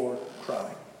unpaid for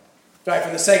crime. Right,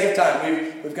 for the sake of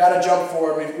time, we've got to jump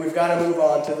forward. We've got to move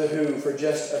on to the who for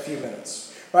just a few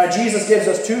minutes. Right, Jesus gives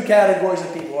us two categories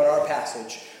of people in our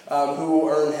passage who will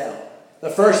earn hell.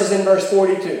 The first is in verse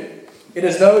 42. It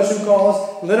is those who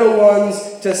cause little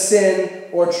ones to sin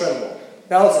or tremble.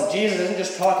 Now listen, Jesus isn't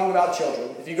just talking about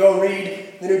children. If you go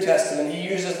read the New Testament, he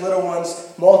uses little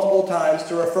ones multiple times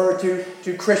to refer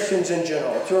to Christians in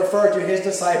general, to refer to his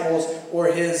disciples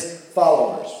or his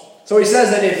followers. So he says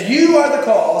that if you are the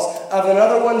cause of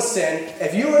another one's sin,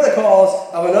 if you are the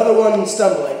cause of another one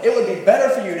stumbling, it would be better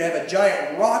for you to have a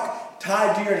giant rock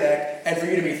tied to your neck and for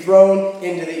you to be thrown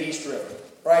into the East River.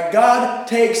 Right? God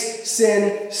takes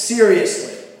sin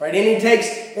seriously. Right? And he takes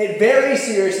it very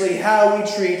seriously how we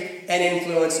treat and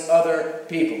influence other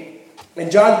people. In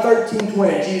John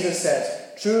 13:20, Jesus says,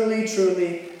 "Truly,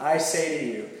 truly, I say to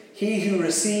you, he who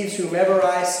receives whomever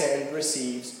I send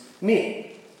receives me."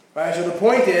 Right? So the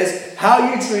point is,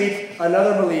 how you treat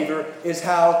another believer is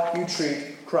how you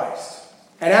treat Christ.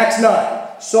 In Acts 9,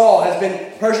 Saul has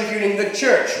been persecuting the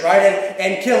church, right,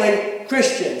 and killing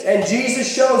Christians. And Jesus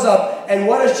shows up, and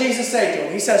what does Jesus say to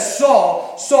him? He says,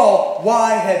 "Saul, Saul,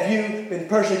 why have you been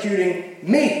persecuting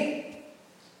me?"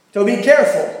 So be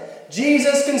careful.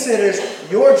 Jesus considers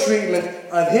your treatment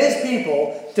of his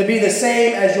people to be the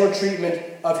same as your treatment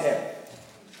of him.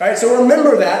 Right? So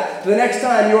remember that the next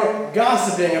time you're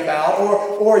gossiping about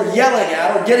or yelling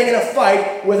at or getting in a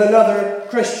fight with another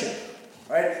Christian.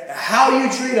 Right? How you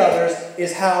treat others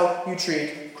is how you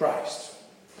treat Christ.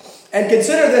 And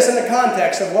consider this in the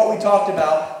context of what we talked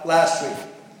about last week.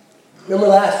 Remember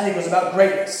last week was about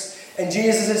greatness. And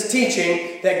Jesus is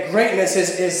teaching that greatness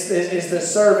is the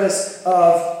service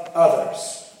of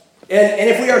others. And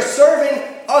if we are serving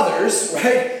others,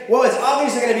 right, well, it's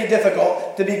obviously going to be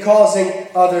difficult to be causing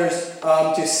others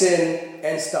to sin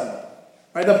and stumble.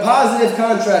 Right? The positive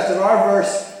contrast of our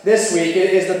verse this week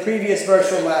is the previous verse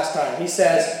from last time. He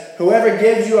says, "Whoever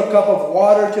gives you a cup of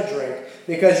water to drink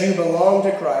because you belong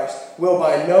to Christ will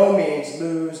by no means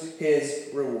lose his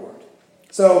reward."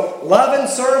 So love and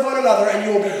serve one another and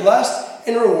you will be blessed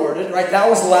and rewarded. Right? That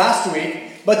was last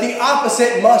week. But the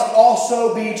opposite must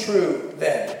also be true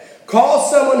then.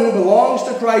 Cause someone who belongs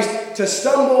to Christ to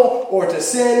stumble or to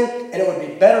sin, and it would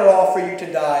be better off for you to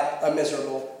die a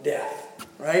miserable death.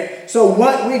 Right? So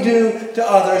what we do to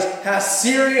others has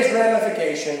serious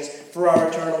ramifications for our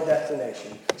eternal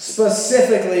destination,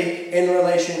 specifically in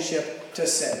relationship to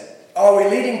sin. Are we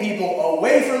leading people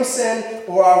away from sin,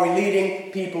 or are we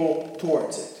leading people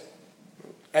towards it?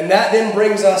 And that then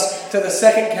brings us to the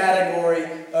second category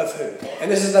of who.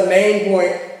 And this is the main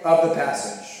point of the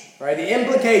passage. Right? The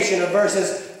implication of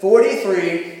verses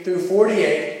 43 through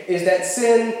 48 is that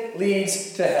sin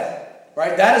leads to hell.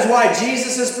 Right? That is why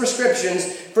Jesus' prescriptions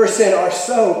for sin are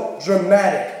so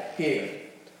dramatic here.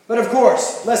 But of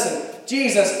course, listen,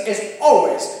 Jesus is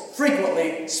always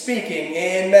frequently speaking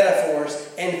in metaphors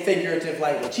and figurative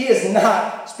language. He is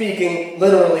not speaking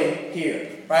literally here.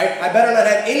 Right? I better not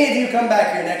have any of you come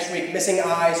back here next week missing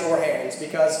eyes or hands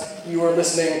because you were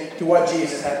listening to what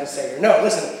Jesus had to say here. No,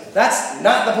 listen, that's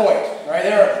not the point. Right?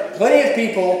 There are plenty of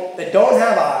people that don't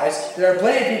have eyes. There are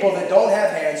plenty of people that don't have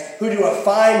hands who do a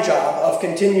fine job of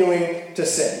continuing to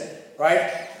sin.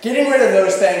 Right? Getting rid of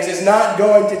those things is not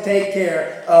going to take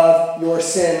care of your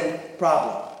sin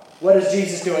problem. What is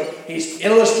Jesus doing? He's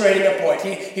illustrating a point.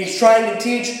 He's trying to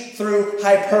teach through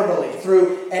hyperbole,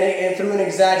 through an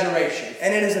exaggeration.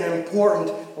 And it is an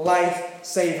important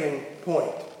life-saving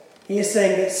point. He is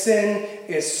saying that sin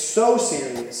is so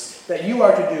serious that you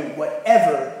are to do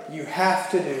whatever you have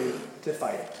to do to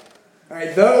fight it. All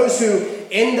right, those who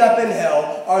end up in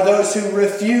hell are those who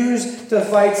refuse to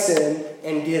fight sin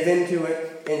and give into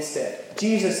it instead.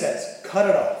 Jesus says, cut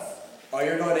it off, or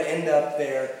you're going to end up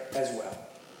there as well.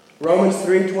 Romans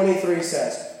 3:23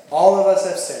 says, all of us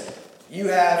have sinned. You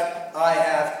have, I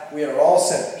have, we are all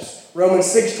sinners. Romans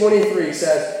 6:23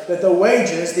 says that the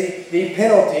wages, the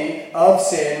penalty of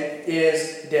sin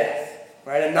is death.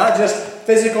 Right? And not just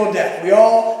physical death. We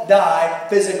all die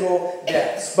physical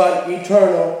deaths, but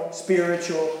eternal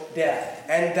spiritual death.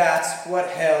 And that's what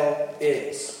hell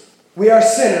is. We are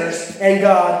sinners and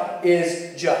God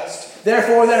is just.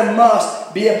 Therefore, there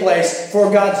must be a place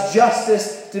for God's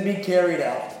justice to be carried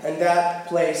out. And that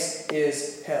place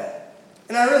is hell.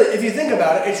 And if you think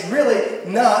about it, it's really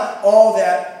not all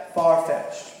that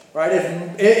far-fetched. Right?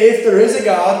 If there is a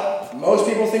God, most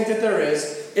people think that there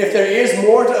is. If there is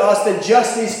more to us than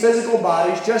just these physical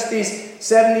bodies, just these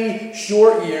 70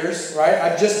 short years, right?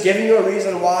 I've just given you a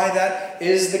reason why that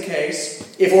is the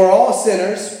case. If we're all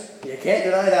sinners, you can't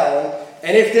deny that one.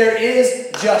 And if there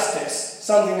is justice,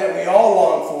 something that we all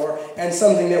long for and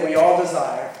something that we all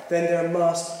desire, then there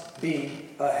must be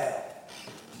a hell.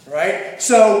 Right?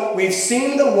 So we've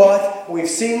seen the what, we've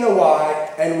seen the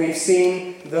why, and we've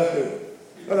seen the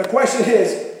who. Well, the question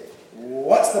is,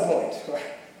 what's the point?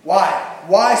 Why?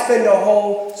 Why spend a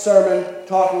whole sermon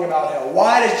talking about hell?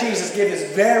 Why does Jesus give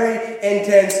this very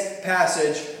intense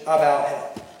passage about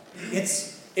hell?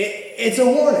 It's a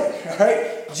warning,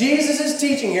 right? Jesus'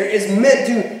 teaching here is meant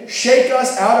to shake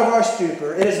us out of our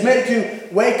stupor. It is meant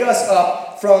to wake us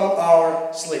up from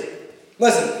our sleep.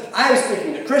 Listen, I am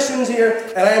speaking to Christians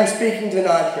here, and I am speaking to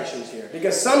non-Christians here,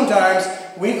 because sometimes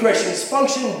we Christians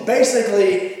function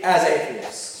basically as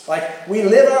atheists. Like, we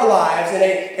live our lives in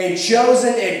a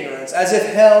chosen ignorance, as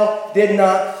if hell did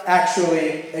not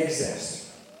actually exist.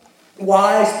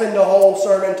 Why spend a whole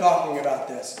sermon talking about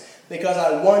this? Because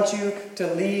I want you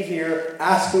to leave here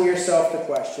asking yourself the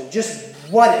question, just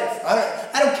what if?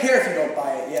 I don't care if you don't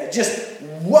buy it yet. Just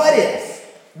what if?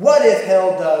 What if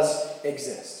hell does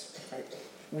exist? Right?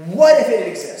 What if it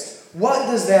exists? What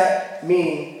does that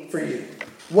mean for you?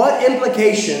 What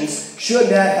implications should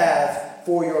that have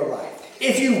for your life?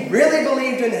 If you really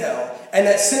believed in hell and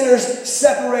that sinners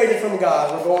separated from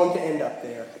God were going to end up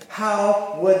there,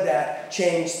 how would that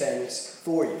change things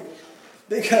for you?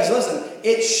 Because, listen,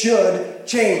 it should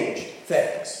change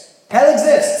things. Hell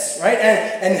exists, right?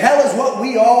 And hell is what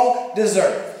we all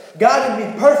deserve. God would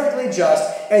be perfectly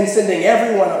just in sending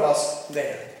every one of us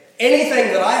there.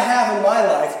 Anything that I have in my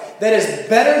life that is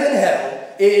better than hell,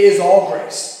 it is all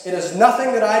grace. It is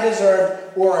nothing that I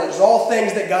deserve, or it is all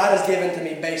things that God has given to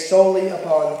me based solely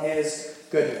upon His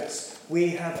goodness.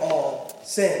 We have all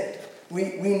sinned.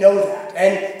 We know that.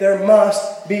 And there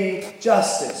must be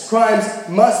justice. Crimes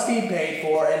must be paid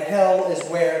for, and hell is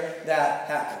where that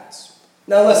happens.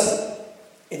 Now listen,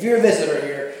 if you're a visitor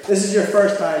here, this is your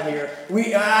first time here,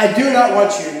 I do not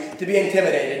want you to be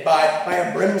intimidated by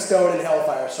a brimstone and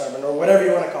hellfire sermon, or whatever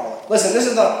you want to call it. Listen, this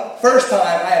is the first time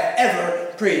I have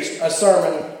ever preached a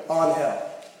sermon on hell.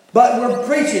 But we're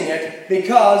preaching it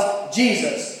because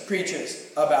Jesus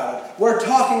preaches about it. We're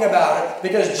talking about it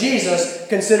because Jesus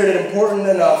considered it important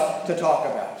enough to talk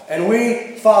about. And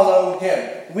we follow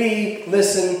Him. We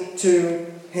listen to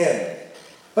Him.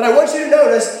 But I want you to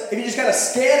notice, if you just kind of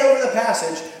scan over the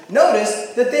passage,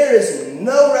 notice that there is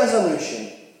no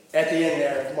resolution at the end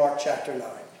there of Mark chapter 9.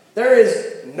 There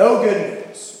is no good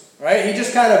news, right? He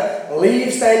just kind of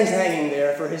leaves things hanging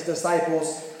there for His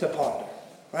disciples to ponder.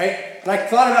 Right? And I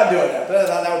thought about doing that, but I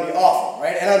thought that would be awful,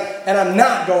 right? And I'm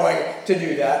not going to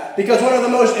do that, because one of the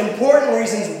most important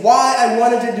reasons why I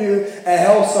wanted to do a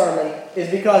hell sermon is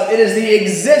because it is the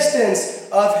existence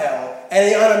of hell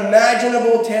and the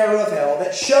unimaginable terror of hell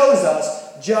that shows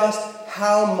us just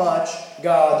how much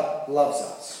God loves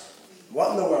us.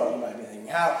 What in the world, you might be thinking?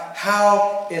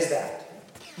 How is that?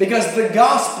 Because the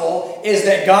gospel is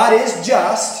that God is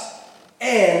just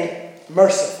and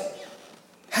merciful.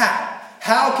 How?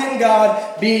 How can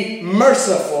God be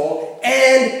merciful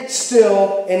and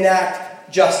still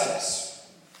enact justice?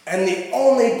 And the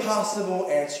only possible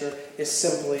answer is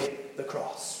simply the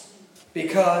cross.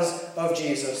 Because of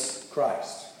Jesus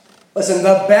Christ. Listen,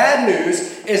 the bad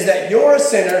news is that you're a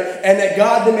sinner and that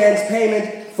God demands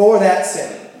payment for that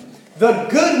sin. The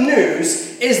good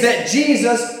news is that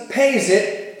Jesus pays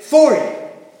it for you.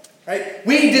 Right?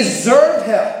 We deserve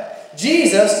hell.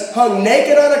 Jesus hung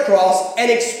naked on a cross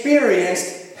and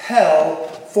experienced hell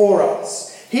for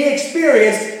us. He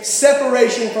experienced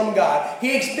separation from God.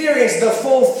 He experienced the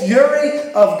full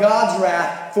fury of God's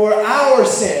wrath for our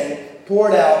sin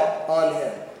poured out on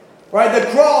Him. Right? The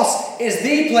cross is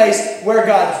the place where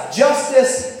God's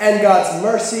justice and God's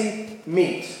mercy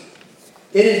meet.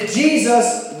 It is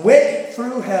Jesus went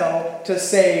through hell to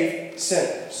save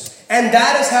sinners. And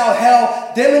that is how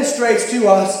hell demonstrates to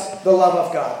us the love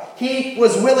of God. He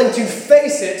was willing to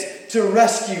face it to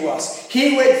rescue us.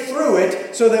 He went through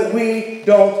it so that we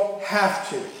don't have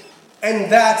to.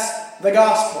 And that's the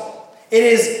gospel. It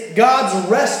is God's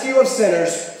rescue of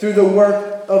sinners through the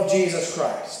work of Jesus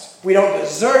Christ. We don't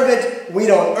deserve it, we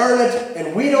don't earn it,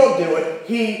 and we don't do it.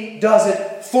 He does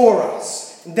it for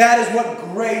us. That is what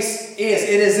grace is.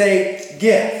 It is a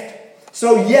gift.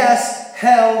 So yes,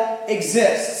 hell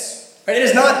exists. It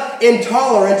is not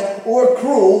intolerant or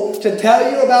cruel to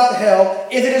tell you about hell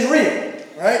if it is real.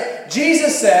 Right?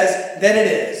 Jesus says that it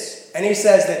is. And He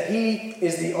says that He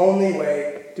is the only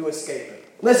way to escape it.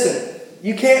 Listen,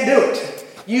 you can't do it.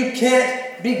 You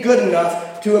can't be good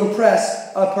enough to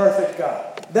impress a perfect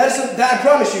God. That I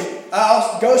promise you,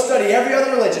 I'll go study every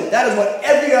other religion. That is what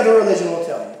every other religion will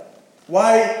tell you.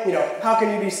 Why, how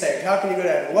can you be saved? How can you go to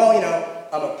heaven? Well,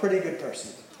 I'm a pretty good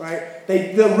person. Right?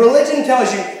 The religion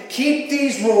tells you, keep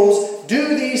these rules,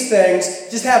 do these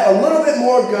things, just have a little bit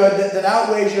more good that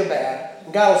outweighs your bad.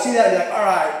 And God will see that and be like, all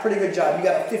right, pretty good job. You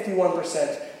got a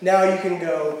 51%. Now you can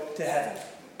go to heaven.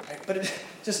 Right? But it's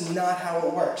just not how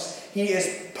it works. He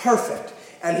is perfect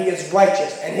and He is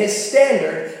righteous. And His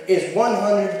standard is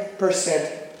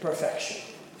 100% perfection.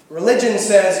 Religion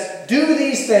says, do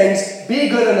these things, be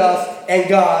good enough, and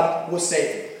God will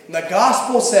save you. And the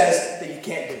gospel says that you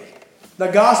can't do it. The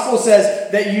gospel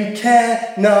says that you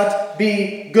cannot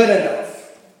be good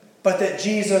enough, but that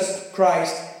Jesus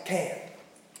Christ can.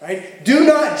 Right? Do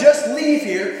not just leave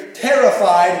here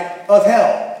terrified of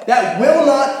hell. That will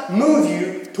not move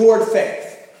you toward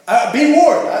faith. Be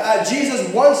warned.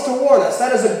 Jesus wants to warn us.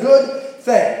 That is a good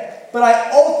thing. But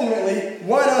I ultimately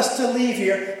want us to leave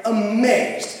here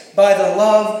amazed by the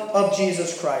love of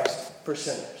Jesus Christ for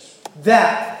sinners.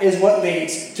 That is what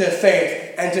leads to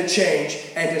faith and to change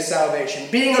and to salvation.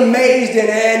 Being amazed in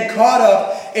and caught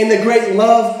up in the great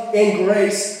love and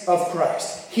grace of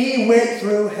Christ. He went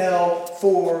through hell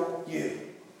for you.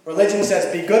 Religion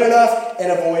says be good enough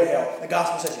and avoid hell. The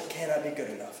gospel says you cannot be good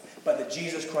enough, but that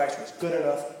Jesus Christ was good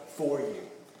enough for you.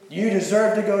 You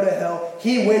deserve to go to hell.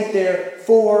 He went there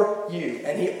for you,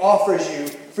 and he offers you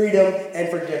freedom and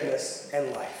forgiveness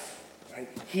and life. Right?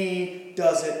 He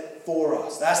does it for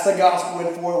us. That's the gospel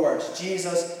in 4 words.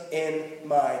 Jesus in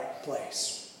my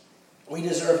place. We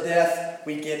deserve death.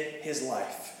 We get his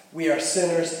life. We are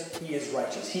sinners. He is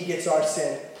righteous. He gets our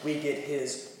sin. We get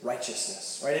his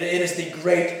righteousness. Right? It is the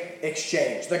great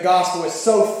exchange. The gospel is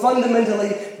so fundamentally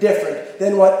different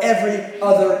than what every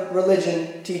other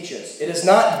religion teaches. It is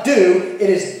not do, it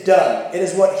is done. It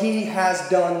is what he has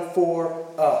done for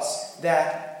us.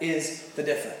 That is the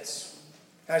difference.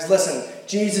 Guys, listen.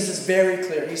 Jesus is very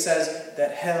clear. He says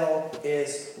that hell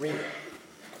is real.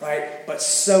 Right? But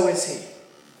so is he.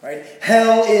 Right?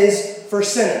 Hell is for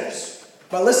sinners.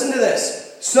 But listen to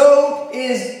this. So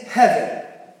is heaven.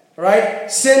 Right?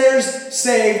 Sinners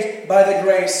saved by the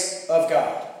grace of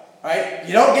God. Right?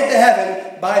 You don't get to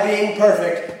heaven by being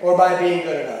perfect or by being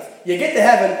good enough. You get to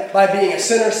heaven by being a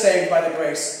sinner saved by the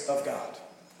grace of God.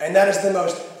 And that is the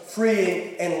most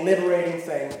freeing and liberating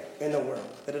thing in the world.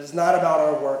 That it is not about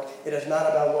our work. It is not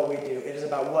about what we do. It is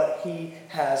about what he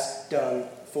has done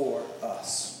for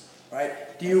us.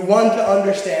 Right? Do you want to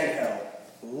understand hell?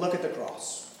 Look at the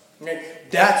cross. Okay?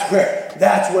 That's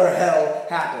where hell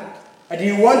happened. Do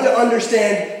you want to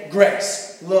understand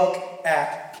grace? Look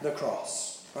at the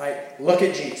cross. Right? Look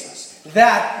at Jesus.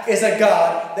 That is a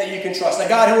God that you can trust. A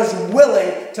God who is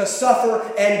willing to suffer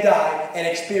and die and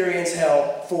experience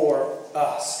hell for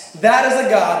us. That is a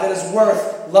God that is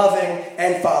worth loving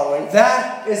and following.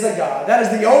 That is a God. That is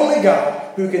the only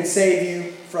God who can save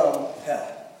you from hell.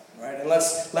 Right? And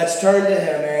let's turn to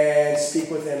him and speak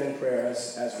with him in prayer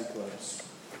as we close.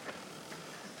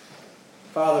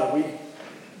 Father, we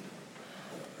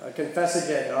confess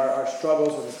again our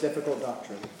struggles with this difficult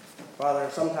doctrine. Father,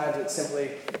 sometimes it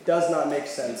simply does not make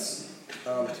sense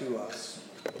to us.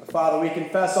 Father, we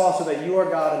confess also that you are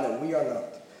God and that we are not.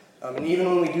 And even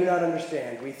when we do not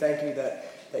understand, we thank you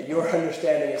that your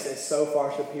understanding is so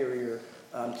far superior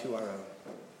to our own.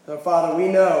 So, Father, we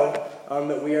know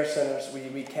that we are sinners.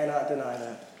 We cannot deny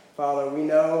that. Father, we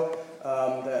know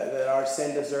that our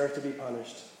sin deserves to be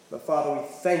punished. But, Father, we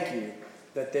thank you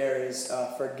that there is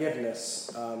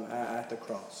forgiveness at the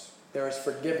cross. There is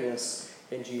forgiveness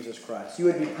in Jesus Christ. You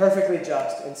would be perfectly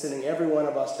just in sending every one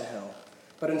of us to hell.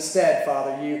 But instead,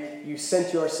 Father, you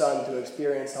sent your Son to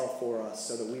experience hell for us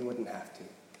so that we wouldn't have to.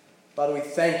 Father, we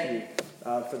thank you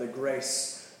for the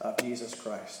grace of Jesus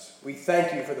Christ. We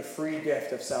thank you for the free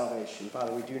gift of salvation.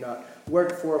 Father, we do not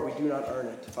work for it, we do not earn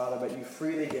it, Father, but you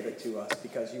freely give it to us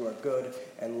because you are good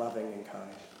and loving and kind.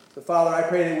 So, Father, I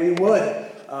pray that we you would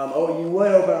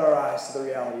open our eyes to the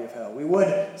reality of hell. We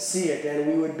would see it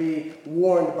and we would be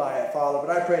warned by it, Father. But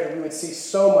I pray that we would see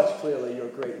so much clearly your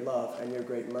great love and your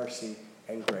great mercy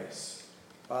and grace.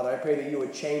 Father, I pray that you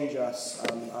would change us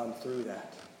through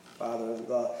that. Father,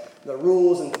 the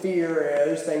rules and fear,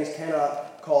 those things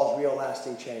cannot cause real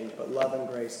lasting change, but love and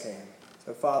grace can.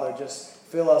 So, Father, just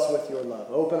fill us with your love.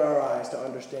 Open our eyes to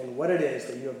understand what it is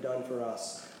that you have done for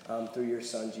us through your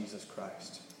Son, Jesus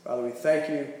Christ. Father, we thank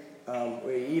you,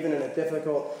 even in a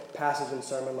difficult passage and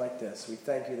sermon like this, we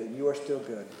thank you that you are still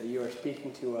good, that you are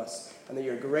speaking to us, and that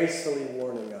you're gracefully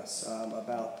warning us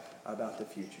about the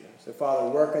future. So, Father,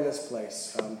 work in this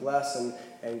place. Bless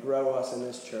and grow us in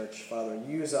this church. Father,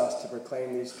 use us to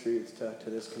proclaim these truths to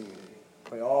this community.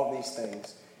 Pray all of these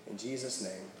things in Jesus'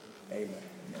 name. Amen.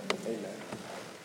 Amen.